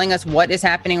by telling us what is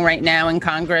happening right now in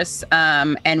Congress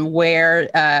and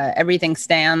where everything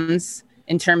stands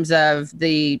in terms of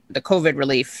the COVID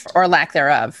relief or lack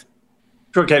thereof?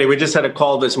 Sure, Katie. We just had a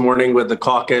call this morning with the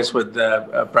caucus with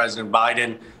President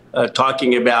Biden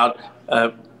talking about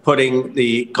putting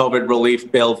the COVID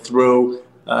relief bill through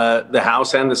the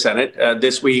House and the Senate.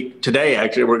 Today,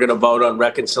 actually, we're going to vote on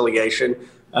reconciliation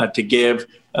to give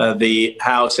the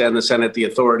House and the Senate the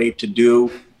authority to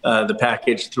do the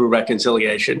package through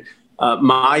reconciliation.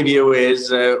 My view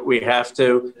is we have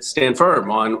to stand firm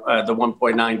on the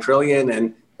 $1.9 trillion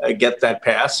and get that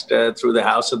passed through the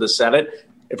House or the Senate.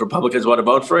 If Republicans want to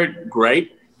vote for it,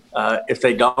 great. If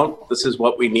they don't, this is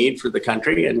what we need for the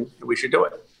country, and we should do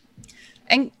it.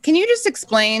 And can you just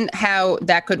explain how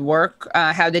that could work,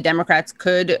 how the Democrats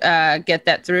could get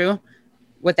that through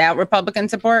without Republican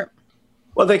support?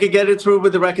 Well, they could get it through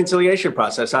with the reconciliation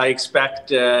process. I expect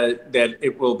that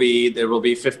there will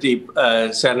be 50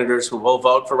 senators who will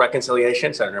vote for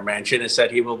reconciliation. Senator Manchin has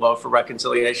said he will vote for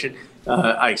reconciliation.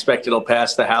 I expect it'll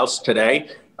pass the House today.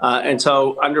 And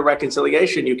so under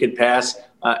reconciliation, you can pass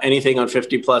anything on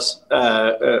 50 plus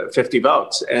 50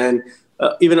 votes. And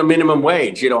even a minimum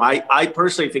wage. I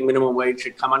personally think minimum wage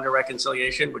should come under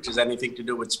reconciliation, which is anything to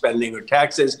do with spending or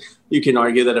taxes. You can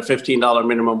argue that a $15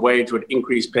 minimum wage would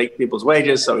increase people's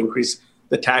wages, so increase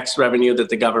the tax revenue that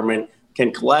the government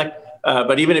can collect.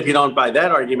 But even if you don't buy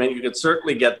that argument, you could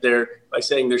certainly get there by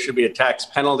saying there should be a tax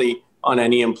penalty on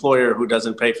any employer who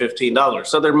doesn't pay $15.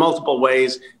 So there are multiple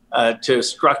ways to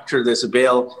structure this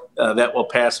bill that will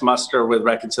pass muster with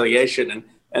reconciliation.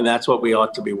 And that's what we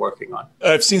ought to be working on.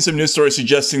 I've seen some news stories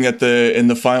suggesting that in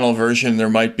the final version there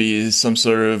might be some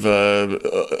sort of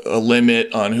a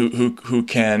limit on who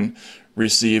can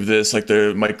receive this. Like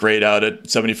they might grade out at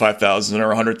 $75,000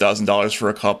 or $100,000 for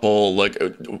a couple. Like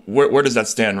where does that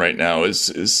stand right now?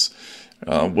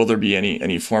 Will there be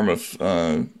any form of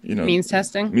means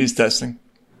testing? Means testing.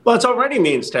 Well, it's already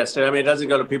means tested. I mean, it doesn't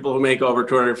go to people who make over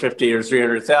 $250,000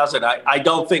 or $300,000. I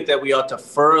don't think that we ought to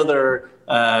further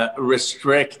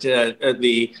restrict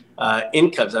the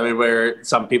incomes. I mean, where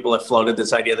some people have floated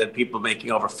this idea that people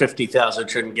making over $50,000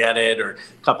 shouldn't get it, or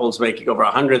couples making over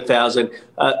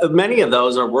 $100,000. Many of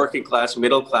those are working class,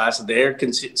 middle class. Their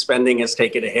spending has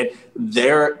taken a hit.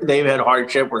 They've had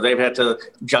hardship where they've had to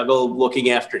juggle looking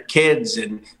after kids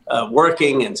and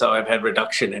working, and so I've had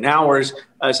reduction in hours.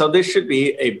 So this should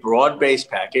be a broad-based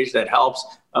package that helps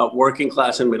working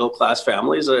class and middle class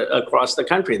families across the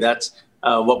country. That's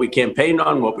what we campaigned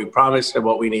on, what we promised, and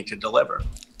what we need to deliver.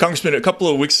 Congressman, a couple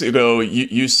of weeks ago,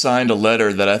 you signed a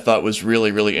letter that I thought was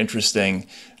really, really interesting.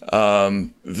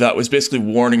 That was basically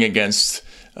warning against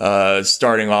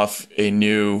starting off a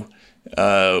new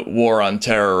war on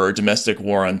terror or domestic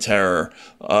war on terror.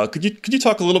 Could you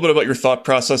talk a little bit about your thought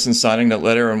process in signing that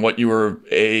letter and what you were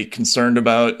concerned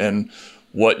about and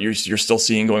what you're still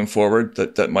seeing going forward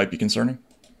that might be concerning?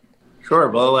 Sure.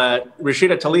 Well,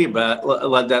 Rashida Tlaib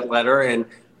led that letter and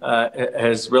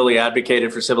has really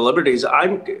advocated for civil liberties.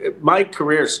 My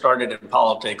career started in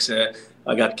politics.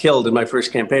 I got killed in my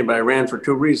first campaign, but I ran for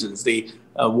two reasons. The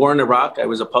war in Iraq, I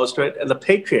was opposed to it, and the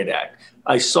Patriot Act.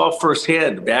 I saw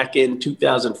firsthand back in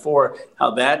 2004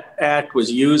 how that act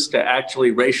was used to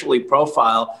actually racially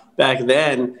profile back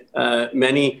then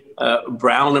many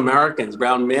brown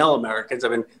male Americans. I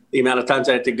mean, the amount of times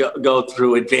I had to go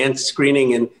through advanced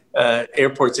screening and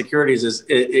airport securities is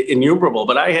innumerable.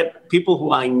 But I had people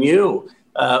who I knew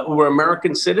who were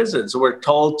American citizens who were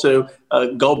told to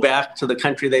go back to the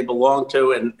country they belonged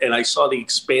to. And I saw the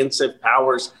expansive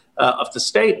powers of the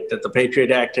state that the Patriot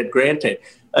Act had granted.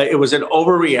 It was an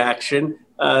overreaction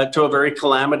to a very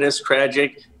calamitous,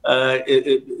 tragic,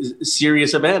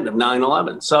 serious event of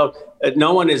 9/11. So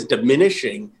no one is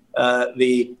diminishing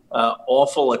the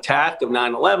awful attack of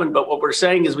 9/11. But what we're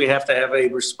saying is we have to have a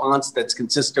response that's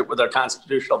consistent with our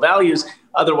constitutional values.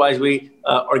 Otherwise, we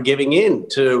are giving in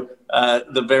to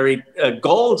the very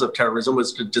goals of terrorism,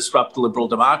 was to disrupt liberal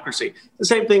democracy. The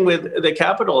same thing with the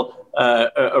Capitol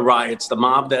riots, the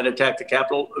mob that attacked the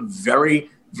Capitol, very,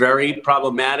 very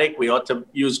problematic. We ought to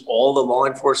use all the law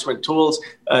enforcement tools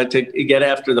to get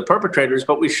after the perpetrators,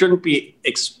 but we shouldn't be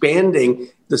expanding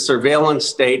the surveillance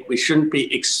state. We shouldn't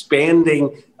be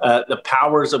expanding the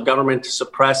powers of government to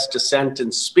suppress dissent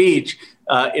and speech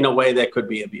in a way that could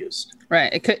be abused.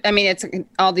 Right. It could. I mean,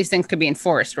 all these things could be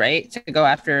enforced, right, to go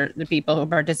after the people who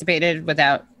participated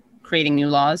without creating new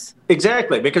laws.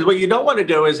 Exactly, because what you don't want to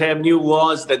do is have new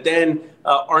laws that then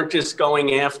aren't just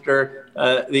going after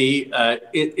the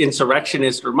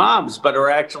insurrectionists or mobs, but are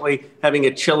actually having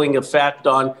a chilling effect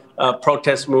on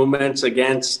protest movements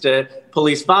against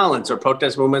police violence or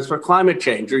protest movements for climate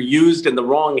change, or used in the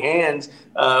wrong hands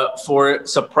for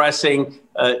suppressing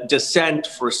dissent,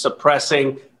 for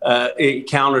suppressing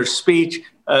counter speech,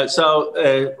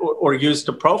 or used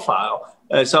to profile.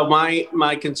 So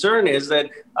my concern is that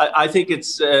I think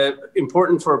it's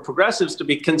important for progressives to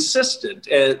be consistent,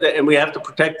 and we have to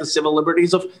protect the civil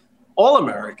liberties of all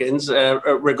Americans,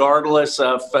 regardless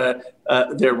of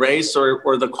their race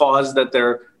or the cause that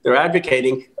they're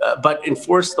advocating, but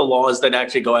enforce the laws that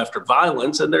actually go after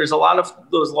violence. And there's a lot of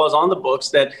those laws on the books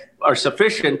that are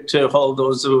sufficient to hold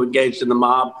those who engaged in the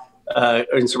mob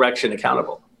insurrection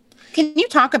accountable. Can you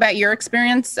talk about your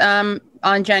experience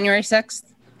on January 6th?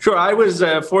 Sure. I was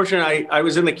fortunate. I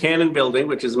was in the Cannon building,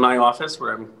 which is my office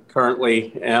where I'm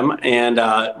currently am, and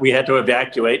we had to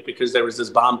evacuate because there was this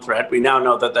bomb threat. We now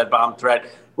know that bomb threat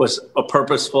was a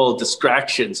purposeful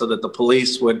distraction so that the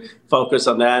police would focus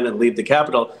on that and leave the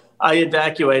Capitol. I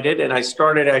evacuated, and I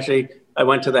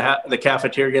went to the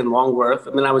cafeteria in Longworth,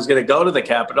 and then I was going to go to the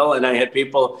Capitol, and I had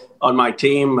people on my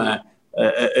team,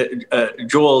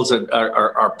 Jules,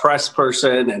 our press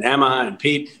person, and Emma and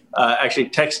Pete, actually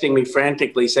texting me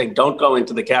frantically saying, don't go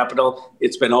into the Capitol.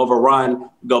 It's been overrun.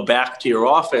 Go back to your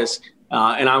office.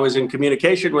 And I was in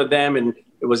communication with them, and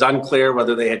it was unclear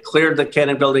whether they had cleared the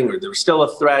Cannon building or there was still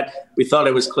a threat. We thought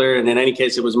it was clear. And in any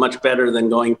case, it was much better than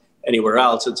going anywhere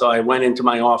else. And so I went into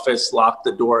my office, locked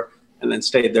the door, and then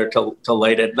stayed there till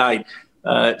late at night.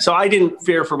 So I didn't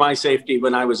fear for my safety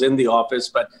when I was in the office,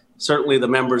 but certainly the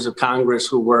members of Congress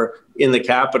who were in the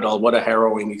Capitol, what a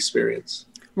harrowing experience.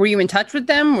 Were you in touch with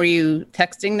them? Were you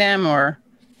texting them or?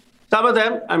 Some of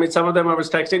them I was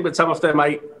texting, but some of them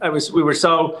we were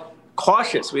so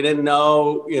cautious. We didn't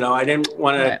know, I didn't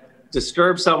want to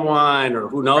disturb someone or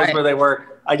who knows where they were.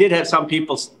 I did have some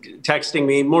people texting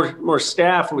me, more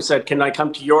staff who said, can I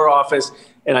come to your office?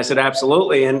 And I said,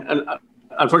 absolutely. And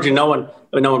unfortunately,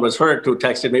 no one was hurt who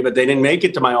texted me, but they didn't make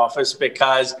it to my office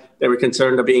because they were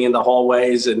concerned of being in the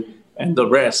hallways and the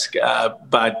risk.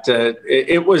 But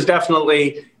it was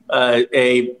definitely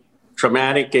a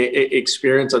traumatic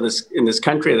experience in this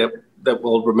country that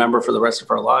we'll remember for the rest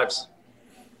of our lives.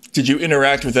 Did you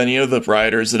interact with any of the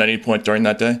rioters at any point during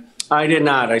that day? I did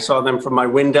not. I saw them from my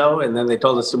window, and then they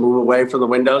told us to move away from the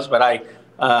windows. But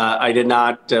I did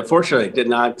not, fortunately,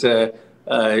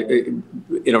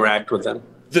 interact with them.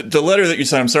 The letter that you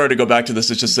signed, I'm sorry to go back to this.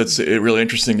 It's really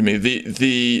interesting to me.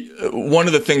 The one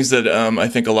of the things that I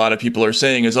think a lot of people are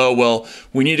saying is, oh well,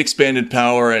 we need expanded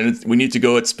power, and we need to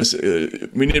go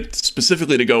we need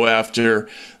specifically to go after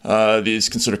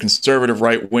these sort of conservative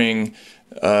right wing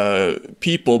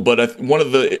people. But one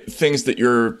of the things that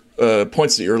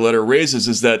points that your letter raises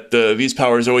is that these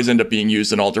powers always end up being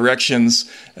used in all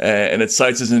directions, and it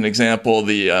cites as an example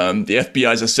the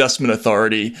FBI's assessment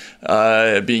authority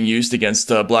being used against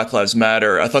Black Lives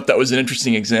Matter. I thought that was an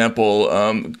interesting example.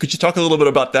 Could you talk a little bit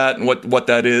about that and what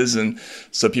that is, and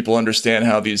so people understand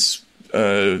how these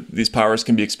powers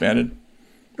can be expanded?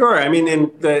 Sure. I mean, in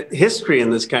the history in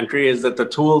this country is that the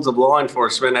tools of law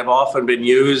enforcement have often been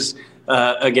used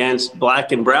against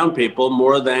Black and brown people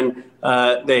more than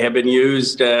they have been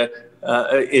used to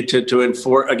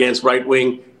enforce against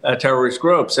right-wing terrorist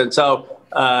groups, and so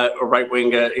or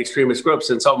right-wing extremist groups.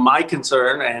 And so my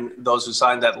concern, and those who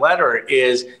signed that letter,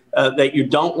 is that you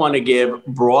don't want to give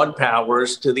broad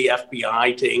powers to the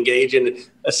FBI to engage in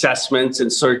assessments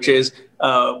and searches,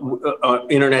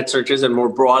 internet searches, and more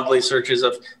broadly searches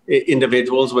of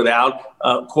individuals without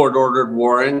court-ordered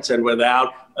warrants and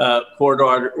without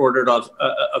court-ordered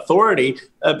authority,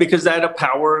 because that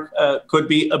power could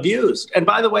be abused. And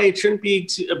by the way, it shouldn't be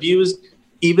abused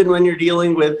even when you're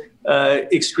dealing with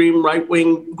extreme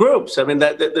right-wing groups. I mean,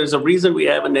 that there's a reason we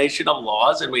have a nation of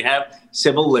laws and we have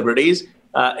civil liberties.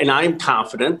 And I'm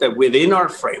confident that within our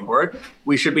framework,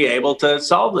 we should be able to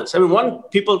solve this. I mean,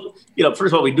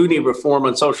 first of all, we do need reform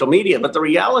on social media, but the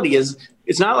reality is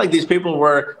it's not like these people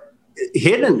were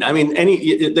hidden. I mean,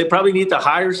 they probably need to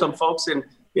hire some folks in,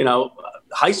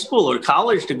 high school or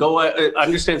college to go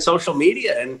understand social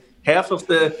media. And half of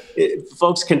the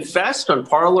folks confessed on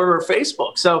Parler or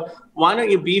Facebook. So why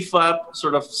don't you beef up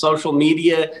sort of social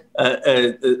media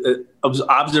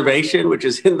observation, which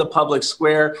is in the public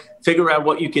square, figure out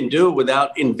what you can do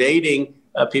without invading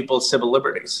people's civil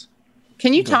liberties.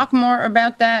 Can you talk more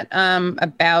about that,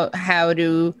 about how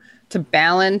to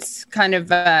balance kind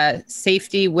of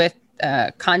safety with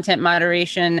content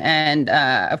moderation and,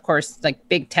 of course, like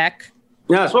big tech?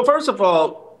 Yes. Well, first of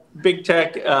all, big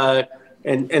tech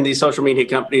and these social media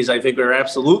companies, I think, are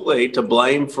absolutely to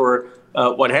blame for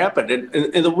what happened.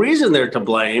 And the reason they're to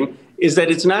blame is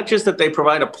that it's not just that they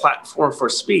provide a platform for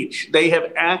speech. They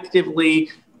have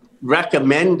actively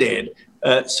recommended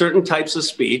certain types of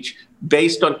speech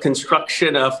based on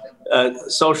construction of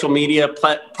social media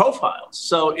profiles.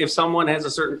 So if someone has a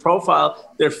certain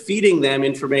profile, they're feeding them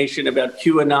information about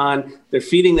QAnon, they're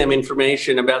feeding them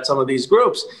information about some of these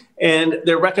groups, and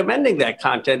they're recommending that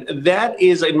content. That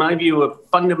is, in my view, a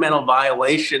fundamental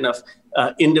violation of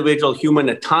individual human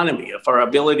autonomy, of our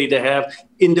ability to have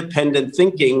independent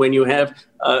thinking when you have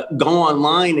go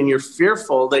online and you're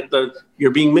fearful that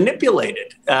you're being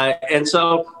manipulated. And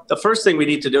so the first thing we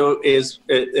need to do is,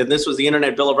 and this was the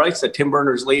Internet Bill of Rights that Tim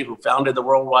Berners-Lee, who founded the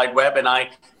World Wide Web, and I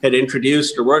had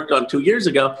introduced or worked on 2 years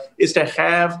ago, is to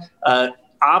have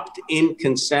opt-in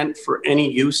consent for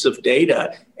any use of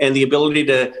data and the ability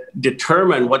to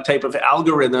determine what type of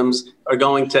algorithms are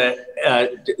going to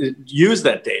use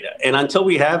that data. And until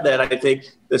we have that, I think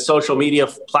the social media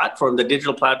platform, the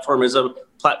digital platform, is a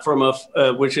platform of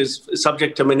which is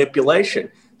subject to manipulation.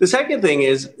 The second thing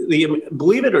is,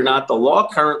 believe it or not, the law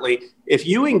currently, if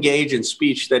you engage in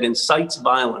speech that incites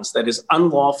violence, that is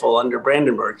unlawful under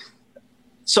Brandenburg,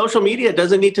 social media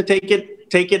doesn't need to take it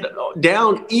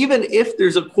down, even if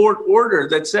there's a court order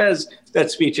that says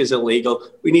that speech is illegal.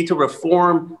 We need to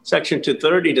reform Section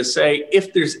 230 to say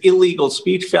if there's illegal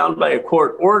speech found by a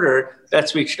court order, that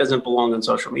speech doesn't belong on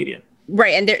social media.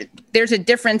 Right. And there's a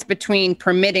difference between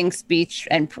permitting speech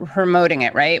and promoting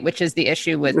it, right? Which is the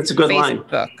issue with That's a good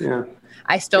Facebook. Line. Yeah.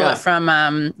 I stole it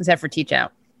from Zephyr Teach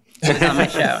Out. It's on my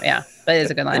show. Yeah. But it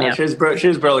is a good line. Yeah.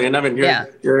 She's brilliant. I mean, you're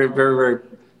very, very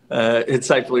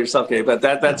insightful yourself, Gabe, but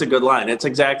that's a good line. It's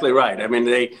exactly right. I mean,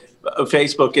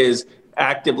 Facebook is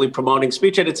actively promoting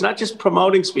speech, and it's not just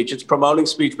promoting speech. It's promoting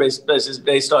speech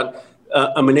based on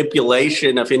a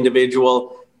manipulation of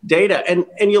individual data.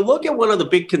 And you look at one of the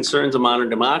big concerns of modern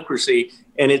democracy,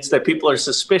 and it's that people are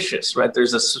suspicious, right?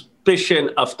 There's a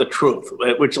suspicion of the truth,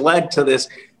 which led to this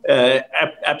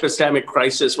epistemic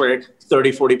crisis where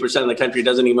 30-40% of the country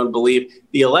doesn't even believe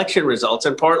the election results.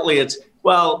 And partly it's,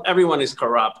 well, everyone is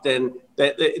corrupt and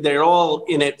they're all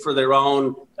in it for their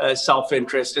own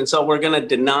self-interest. And so we're going to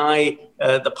deny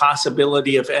the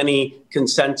possibility of any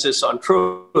consensus on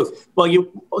truth. Well,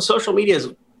 social media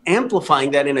is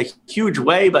amplifying that in a huge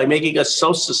way by making us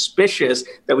so suspicious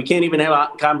that we can't even have a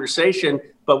conversation.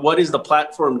 But what is the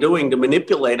platform doing to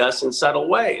manipulate us in subtle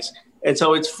ways? And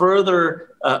so it's further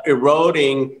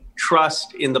eroding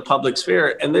trust in the public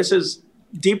sphere. And this is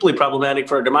deeply problematic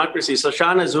for our democracy. So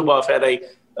Shana Zuboff had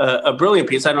a brilliant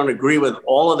piece. I don't agree with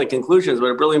all of the conclusions, but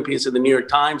a brilliant piece in the New York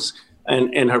Times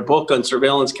and her book on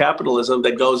surveillance capitalism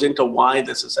that goes into why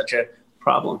this is such a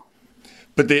problem.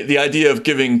 But the idea of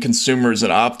giving consumers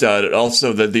an opt-out,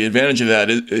 also that the advantage of that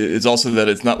is also that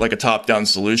it's not like a top-down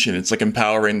solution. It's like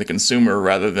empowering the consumer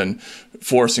rather than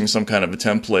forcing some kind of a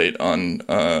template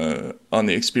on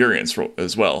the experience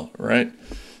as well, right?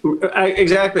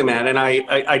 Exactly, Matt. And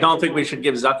I don't think we should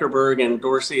give Zuckerberg and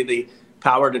Dorsey the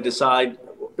power to decide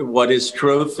what is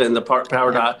truth and the power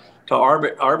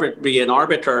to be an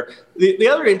arbiter. The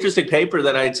other interesting paper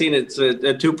that I'd seen, it's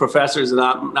two professors,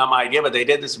 not my idea, but they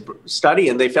did this study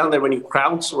and they found that when you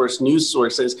crowdsource news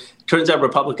sources, it turns out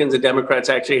Republicans and Democrats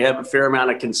actually have a fair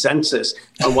amount of consensus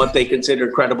on what they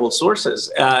consider credible sources.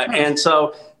 And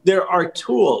so there are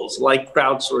tools like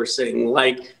crowdsourcing,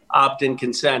 like opt-in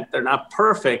consent. They're not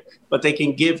perfect, but they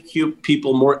can give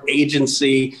people more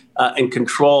agency and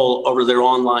control over their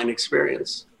online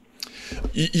experience.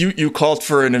 You called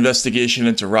for an investigation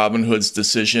into Robinhood's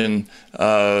decision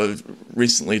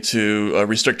recently to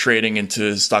restrict trading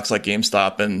into stocks like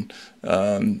GameStop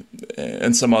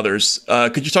and some others.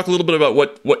 Could you talk a little bit about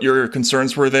what your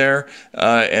concerns were there,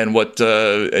 and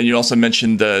and you also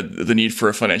mentioned the need for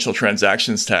a financial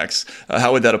transactions tax.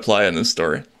 How would that apply in this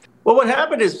story? Well, what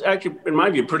happened is actually, in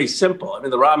my view, pretty simple. I mean,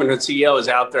 the Robinhood CEO is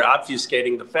out there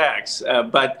obfuscating the facts,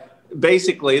 but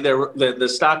basically, the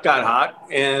stock got hot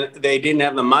and they didn't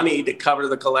have the money to cover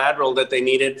the collateral that they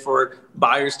needed for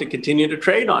buyers to continue to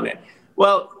trade on it.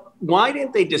 Well, why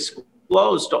didn't they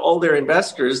disclose to all their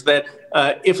investors that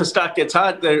if a stock gets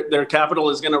hot, their capital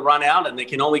is going to run out and they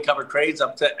can only cover trades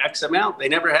up to X amount? They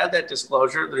never had that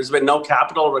disclosure. There's been no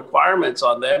capital requirements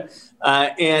on them.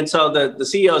 And so the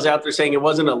CEO is out there saying it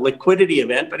wasn't a liquidity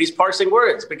event, but he's parsing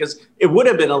words because it would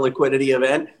have been a liquidity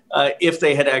event if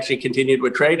they had actually continued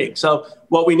with trading. So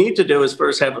what we need to do is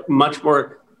first have much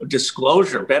more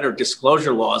better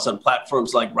disclosure laws on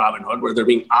platforms like Robinhood, where they're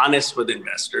being honest with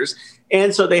investors.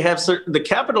 And so they have the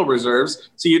capital reserves,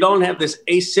 so you don't have this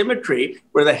asymmetry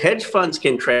where the hedge funds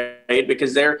can trade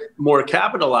because they're more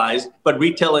capitalized, but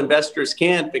retail investors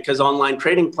can't because online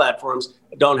trading platforms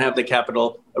don't have the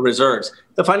capital reserves.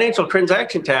 The financial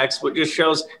transaction tax, which just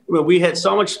shows we had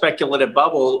so much speculative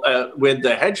bubble with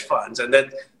the hedge funds, and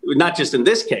that not just in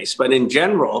this case, but in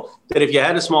general, that if you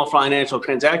had a small financial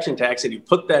transaction tax and you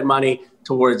put that money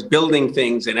towards building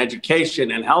things in education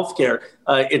and healthcare,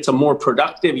 it's a more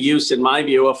productive use, in my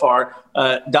view, of our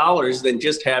dollars than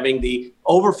just having the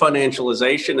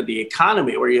over-financialization of the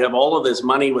economy, where you have all of this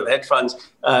money with hedge funds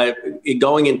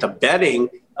going into betting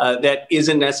that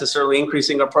isn't necessarily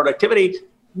increasing our productivity,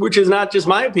 which is not just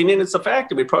my opinion, it's a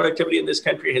fact. I mean, productivity in this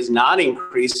country has not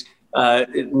increased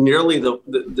nearly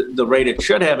the rate it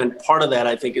should have. And part of that,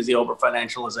 I think, is the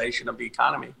over-financialization of the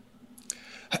economy.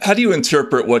 How do you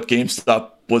interpret what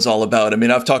GameStop was all about? I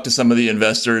mean, I've talked to some of the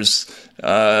investors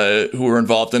who were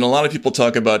involved, and a lot of people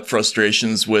talk about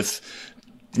frustrations with,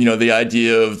 the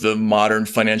idea of the modern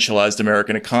financialized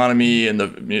American economy and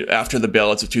after the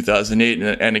bailouts of 2008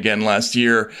 and again last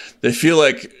year. They feel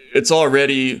like it's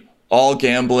already all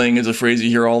gambling is a phrase you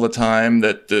hear all the time,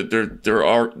 that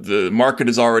the market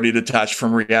is already detached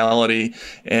from reality,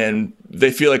 and they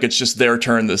feel like it's just their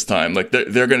turn this time. Like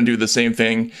they're going to do the same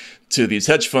thing to these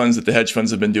hedge funds that the hedge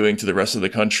funds have been doing to the rest of the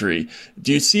country.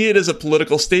 Do you see it as a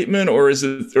political statement, or is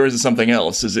it something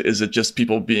else? Is it just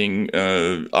people being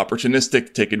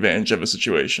opportunistic, take advantage of a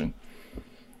situation?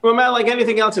 Well, Matt, like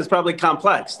anything else, it's probably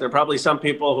complex. There are probably some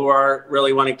people who are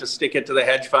really wanting to stick it to the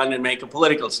hedge fund and make a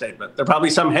political statement. There are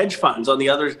probably some hedge funds on the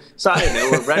other side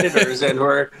who are Redditors and who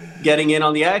are getting in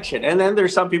on the action. And then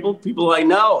there's some people I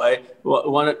know.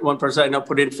 One person I know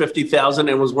put in $50,000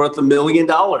 and was worth $1 million.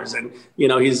 And,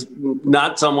 he's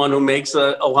not someone who makes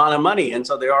a lot of money. And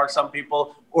so there are some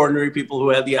people, ordinary people, who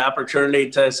have the opportunity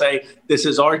to say, this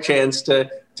is our chance to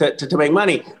make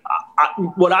money.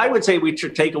 What I would say we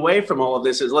should take away from all of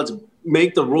this is let's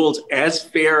make the rules as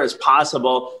fair as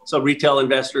possible so retail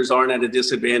investors aren't at a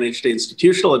disadvantage to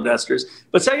institutional investors.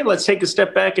 But second, let's take a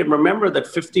step back and remember that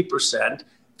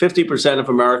 50% of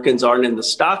Americans aren't in the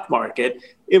stock market.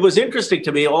 It was interesting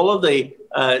to me, all of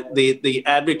the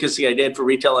advocacy I did for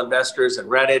retail investors and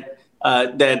Reddit,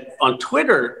 that on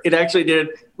Twitter, it actually did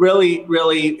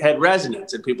really had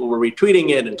resonance, and people were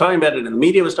retweeting it and talking about it, and the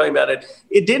media was talking about it.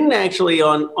 It didn't actually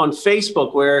on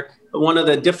Facebook, where one of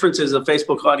the differences of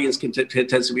Facebook audience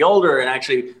tends to be older and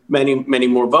actually many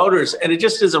more voters. And it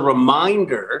just is a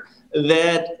reminder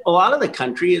that a lot of the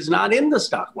country is not in the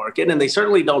stock market, and they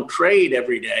certainly don't trade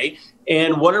every day.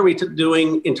 And what are we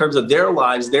doing in terms of their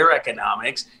lives, their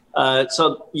economics?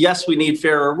 So yes, we need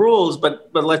fairer rules, but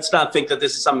let's not think that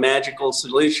this is some magical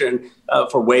solution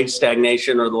for wage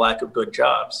stagnation or the lack of good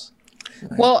jobs.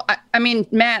 Well, I mean,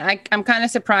 Matt, I'm kind of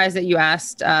surprised that you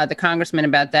asked the congressman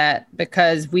about that,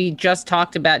 because we just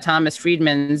talked about Thomas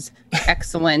Friedman's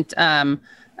excellent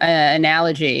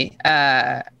analogy.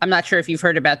 I'm not sure if you've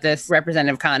heard about this,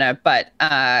 Representative Khanna, but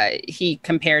he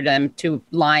compared them to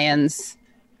lions,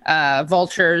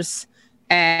 vultures,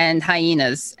 and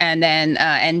hyenas, and then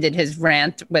ended his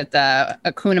rant with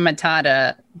Hakuna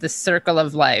Matata, the circle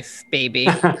of life, baby.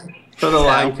 For the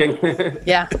Lion King.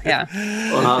 Yeah.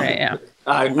 Well, right, yeah.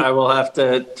 I will have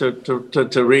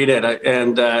to read it.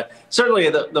 And certainly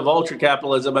the vulture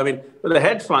capitalism, I mean, with the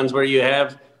hedge funds where you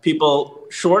have people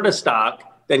short a stock,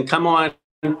 then come on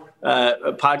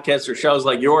podcasts or shows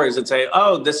like yours and say,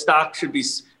 oh, this stock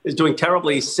is doing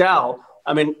terribly, sell.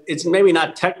 I mean, it's maybe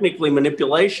not technically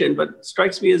manipulation, but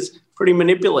strikes me as pretty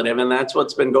manipulative. And that's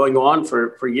what's been going on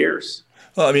for years.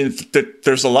 Well, I mean,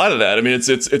 there's a lot of that. I mean,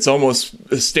 it's almost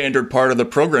a standard part of the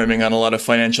programming on a lot of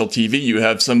financial TV. You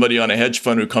have somebody on a hedge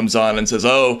fund who comes on and says,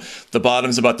 "Oh, the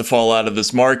bottom's about to fall out of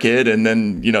this market," and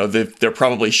then they're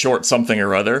probably short something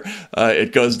or other.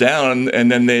 It goes down, and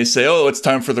then they say, "Oh, it's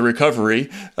time for the recovery."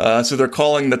 So they're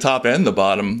calling the top and the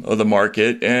bottom of the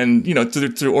market, and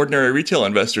to ordinary retail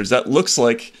investors, that looks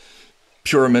like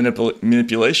pure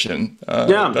manipulation,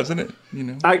 doesn't it?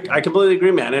 I completely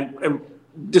agree, man. And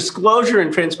disclosure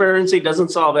and transparency doesn't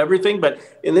solve everything, but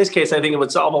in this case, I think it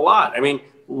would solve a lot. I mean,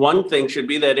 one thing should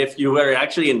be that if you are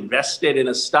actually invested in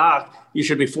a stock, you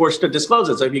should be forced to disclose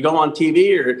it. So if you go on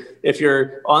TV or if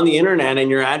you're on the internet and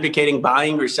you're advocating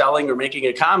buying or selling or making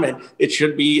a comment, it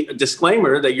should be a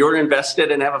disclaimer that you're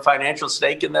invested and have a financial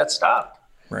stake in that stock.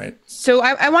 Right. So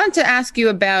I wanted to ask you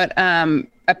about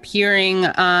appearing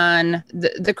on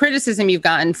the criticism you've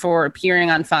gotten for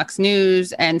appearing on Fox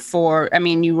News and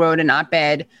you wrote an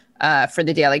op-ed for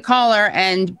the Daily Caller,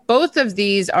 and both of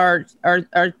these are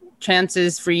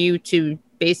chances for you to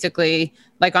basically,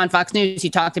 like on Fox News, you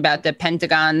talked about the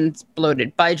Pentagon's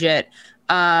bloated budget.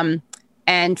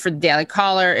 And for the Daily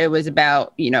Caller, it was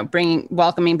about,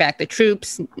 welcoming back the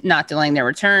troops, not delaying their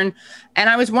return. And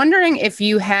I was wondering if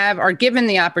you are given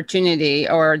the opportunity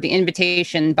or the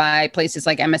invitation by places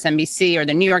like MSNBC or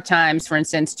the New York Times, for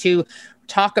instance, to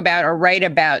talk about or write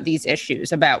about these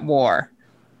issues about war.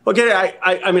 Okay,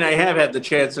 I mean, I have had the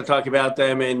chance to talk about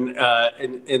them on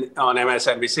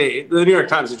MSNBC. The New York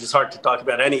Times is just hard to talk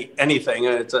about anything.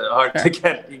 It's hard to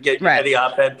get any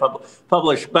op-ed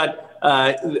published. But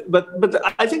I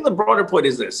think the broader point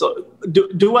is this. So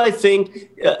do I think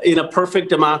in a perfect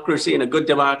democracy, in a good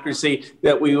democracy,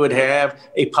 that we would have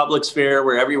a public sphere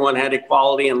where everyone had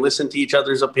equality and listened to each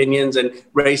other's opinions and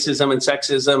racism and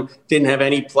sexism didn't have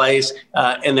any place,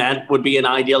 and that would be an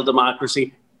ideal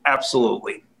democracy?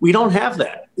 Absolutely. We don't have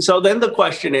that. So then the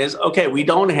question is, okay, we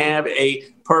don't have a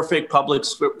perfect public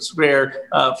sphere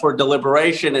for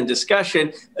deliberation and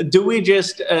discussion. Do we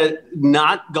just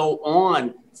not go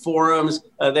on forums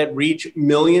that reach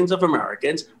millions of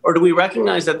Americans? Or do we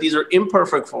recognize that these are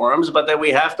imperfect forums, but that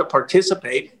we have to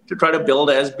participate to try to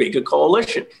build as big a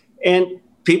coalition? And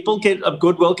people of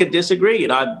goodwill can disagree.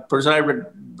 Personally, I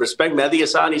respect Mehdi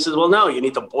Hasan. He says, well, no, you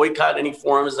need to boycott any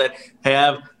forums that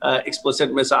have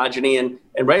explicit misogyny and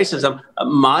racism.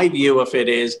 My view of it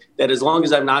is that as long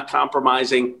as I'm not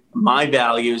compromising my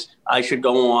values, I should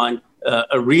go on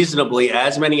reasonably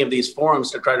as many of these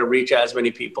forums to try to reach as many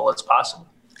people as possible.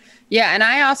 Yeah, and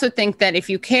I also think that if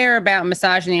you care about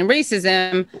misogyny and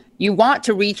racism, you want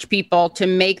to reach people to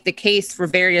make the case for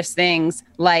various things,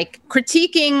 like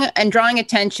critiquing and drawing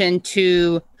attention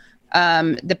to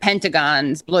the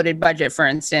Pentagon's bloated budget, for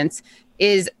instance,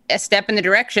 is a step in the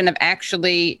direction of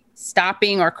actually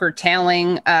stopping or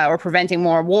curtailing or preventing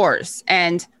more wars.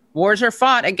 And wars are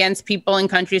fought against people in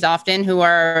countries often who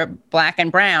are Black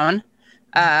and brown,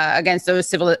 against those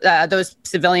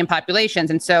civilian populations.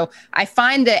 And so I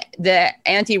find that the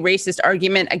anti-racist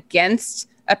argument against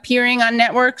appearing on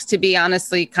networks to be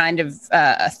honestly kind of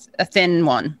a thin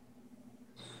one.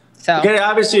 So okay, I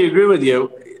obviously agree with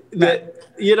you. That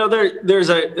there's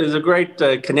a great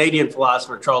Canadian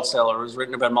philosopher, Charles Taylor, who's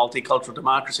written about multicultural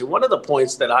democracy. One of the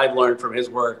points that I've learned from his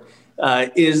work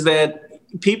is that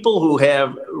people who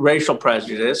have racial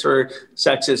prejudice or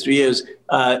sexist views,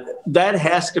 that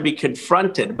has to be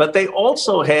confronted. But they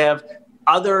also have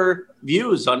other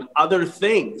views on other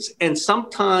things. And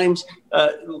sometimes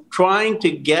trying to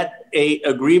get an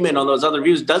agreement on those other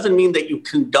views doesn't mean that you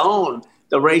condone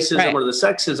the racism or the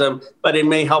sexism, but it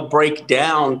may help break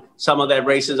down some of that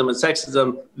racism and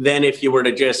sexism than if you were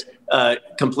to just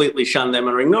completely shun them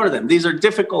or ignore them. These are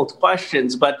difficult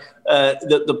questions, but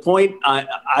the point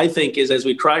I think is, as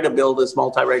we try to build this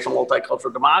multiracial,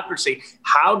 multicultural democracy,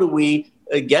 how do we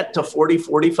get to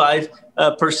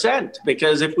 40-45%?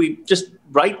 Because if we just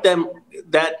write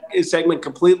that segment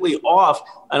completely off,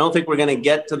 I don't think we're going to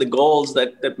get to the goals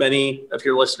that many of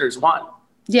your listeners want.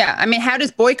 Yeah, I mean, how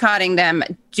does boycotting them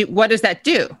what does that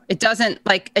do? It doesn't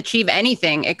achieve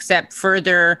anything except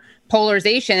further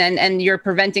polarization, and you're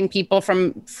preventing people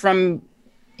from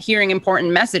hearing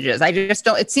important messages. I just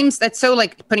don't. It seems that's so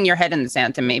putting your head in the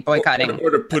sand to me. Boycotting.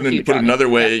 Or to put another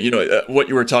way, what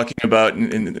you were talking about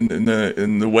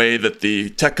in the way that the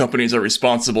tech companies are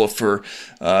responsible for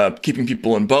keeping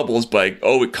people in bubbles by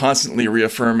constantly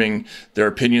reaffirming their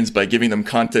opinions by giving them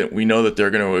content we know that they're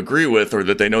going to agree with, or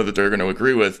that they know that they're going to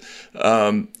agree with.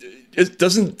 It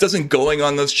doesn't going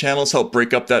on those channels help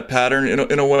break up that pattern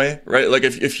in a way, right? Like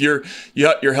if you're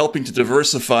helping to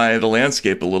diversify the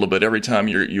landscape a little bit every time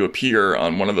you appear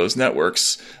on one of those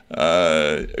networks,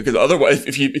 because otherwise,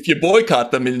 if you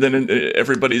boycott them, then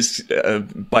everybody's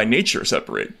by nature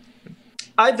separate.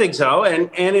 I think so, and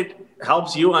it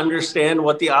helps you understand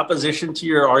what the opposition to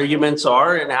your arguments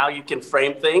are and how you can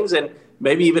frame things, and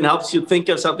maybe even helps you think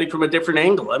of something from a different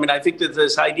angle. I mean, I think that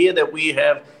this idea that we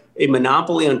have a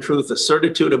monopoly on truth, a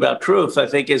certitude about truth, I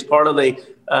think is part of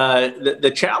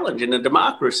the challenge in a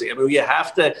democracy. I mean, you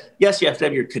have to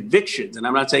have your convictions, and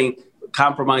I'm not saying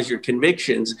compromise your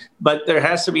convictions, but there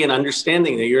has to be an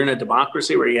understanding that you're in a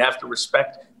democracy where you have to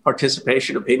respect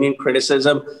participation, opinion,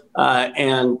 criticism,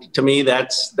 and to me,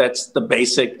 that's the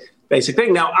basic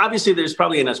thing. Now, obviously, there's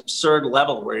probably an absurd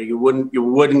level where you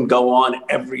wouldn't go on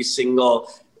every single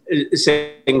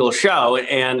show,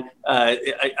 and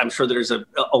I'm sure there's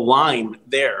a line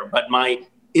there, but my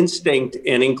instinct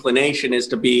and inclination is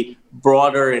to be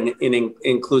broader in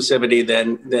inclusivity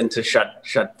than to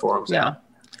shut forums down.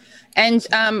 And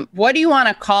what do you want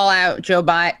to call out Joe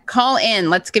Biden? Call in.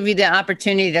 Let's give you the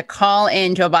opportunity to call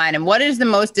in Joe Biden. What is the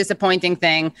most disappointing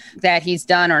thing that he's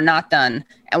done or not done?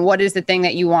 And what is the thing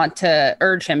that you want to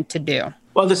urge him to do?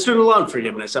 Well, the student loan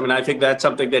forgiveness. I mean, I think that's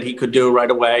something that he could do right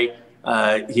away.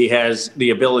 He has the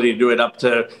ability to do it up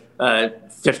to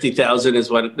 50,000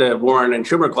 is what Warren and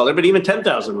Schumer called it, but even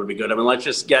 10,000 would be good. I mean, let's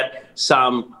just get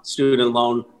some student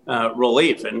loan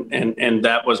relief, and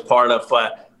that was part of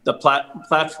the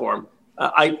platform.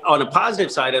 On a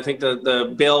positive side, I think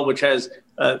the bill, which has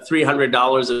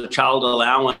 $300 of child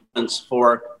allowance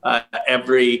for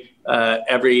every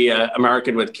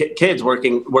American with kids,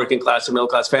 working class and middle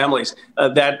class families,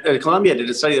 that Columbia did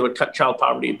a study that would cut child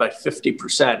poverty by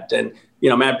 50%. And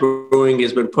Matt Brewing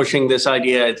has been pushing this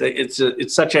idea.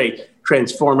 It's such a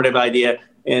transformative idea,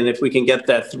 and if we can get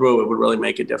that through, it would really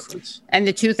make a difference. And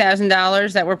the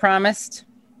 $2,000 that were promised?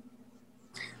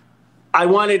 I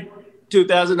wanted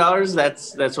 $2,000.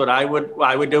 That's what I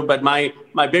would do. But my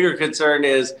bigger concern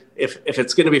is if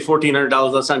it's going to be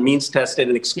 $1,400, let's not means test it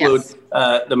and exclude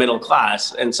the middle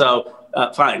class. And so,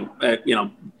 fine.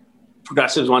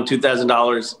 Progressives want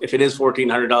 $2,000. If it is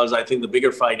 $1,400, I think the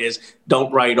bigger fight is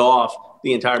don't write off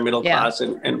the entire middle class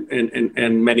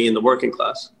and many in the working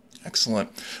class. Excellent.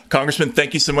 Congressman,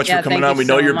 thank you so much for coming on. We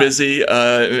know you're busy.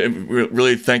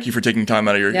 Really, thank you for taking time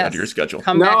out of your schedule.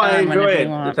 I enjoy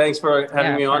it. Thanks for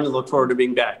having me on and look forward to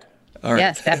being back. All right.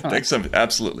 Yes, definitely. Thanks.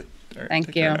 Absolutely. All right,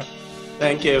 thank you.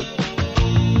 Thank you.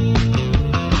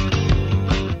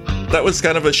 That was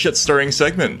kind of a shit-stirring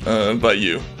segment by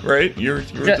you, right? You were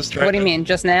just trying. What do you mean,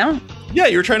 just now? Yeah,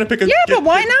 you were trying to pick a. Yeah, but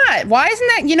why not? Why isn't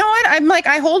that? You know what? I'm like,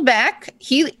 I hold back.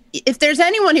 If there's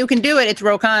anyone who can do it, it's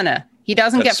Ro Khanna. He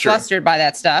doesn't get flustered by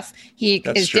that stuff. He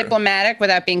is diplomatic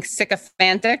without being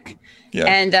sycophantic. Yeah.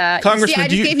 And Congressman,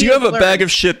 do you have a bag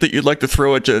of shit that you'd like to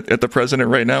throw at the president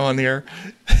right now on the air?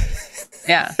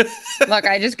 Yeah. Look,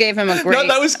 I just gave him a great. No,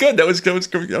 that was good. That was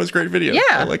great video. Yeah.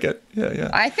 I like it.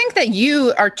 Yeah. I think that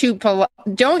you are too polite.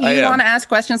 Don't you want to ask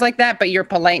questions like that? But your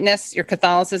politeness, your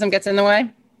Catholicism gets in the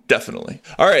way. Definitely.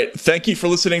 All right. Thank you for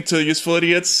listening to Useful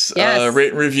Idiots. Yes. Rate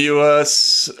and review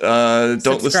us.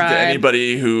 Don't listen to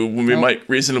anybody who we might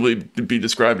reasonably be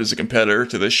described as a competitor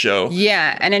to this show.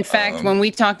 Yeah. And in fact, when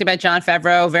we talked about Jon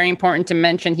Favreau, very important to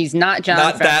mention he's not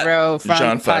Jon Favreau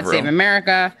from Pod Save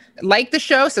America. Like the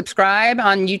show, subscribe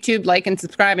on YouTube, like and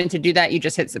subscribe. And to do that, you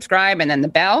just hit subscribe and then the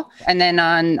bell. And then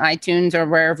on iTunes or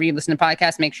wherever you listen to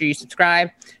podcasts, make sure you subscribe.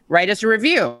 Write us a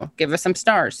review. Give us some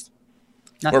stars.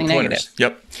 Nothing negative.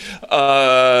 Yep.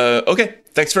 Okay.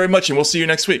 Thanks very much, and we'll see you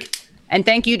next week. And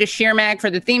thank you to Sheermag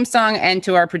for the theme song and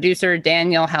to our producer,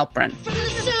 Daniel Halpern.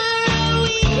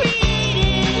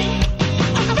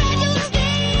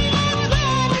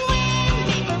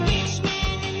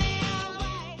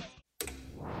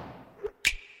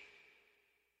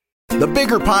 The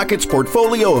Bigger Pockets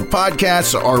portfolio of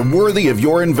podcasts are worthy of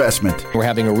your investment. We're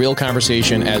having a real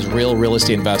conversation as real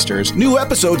estate investors. New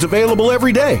episodes available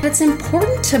every day. It's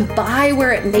important to buy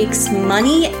where it makes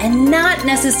money and not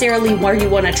necessarily where you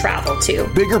want to travel to.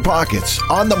 Bigger Pockets,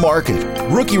 On the Market,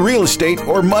 Rookie Real Estate,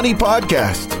 or Money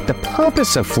Podcast. The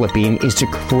purpose of flipping is to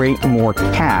create more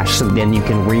cash so then you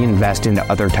can reinvest into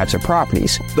other types of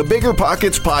properties. The Bigger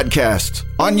Pockets Podcast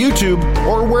on YouTube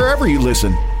or wherever you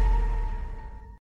listen.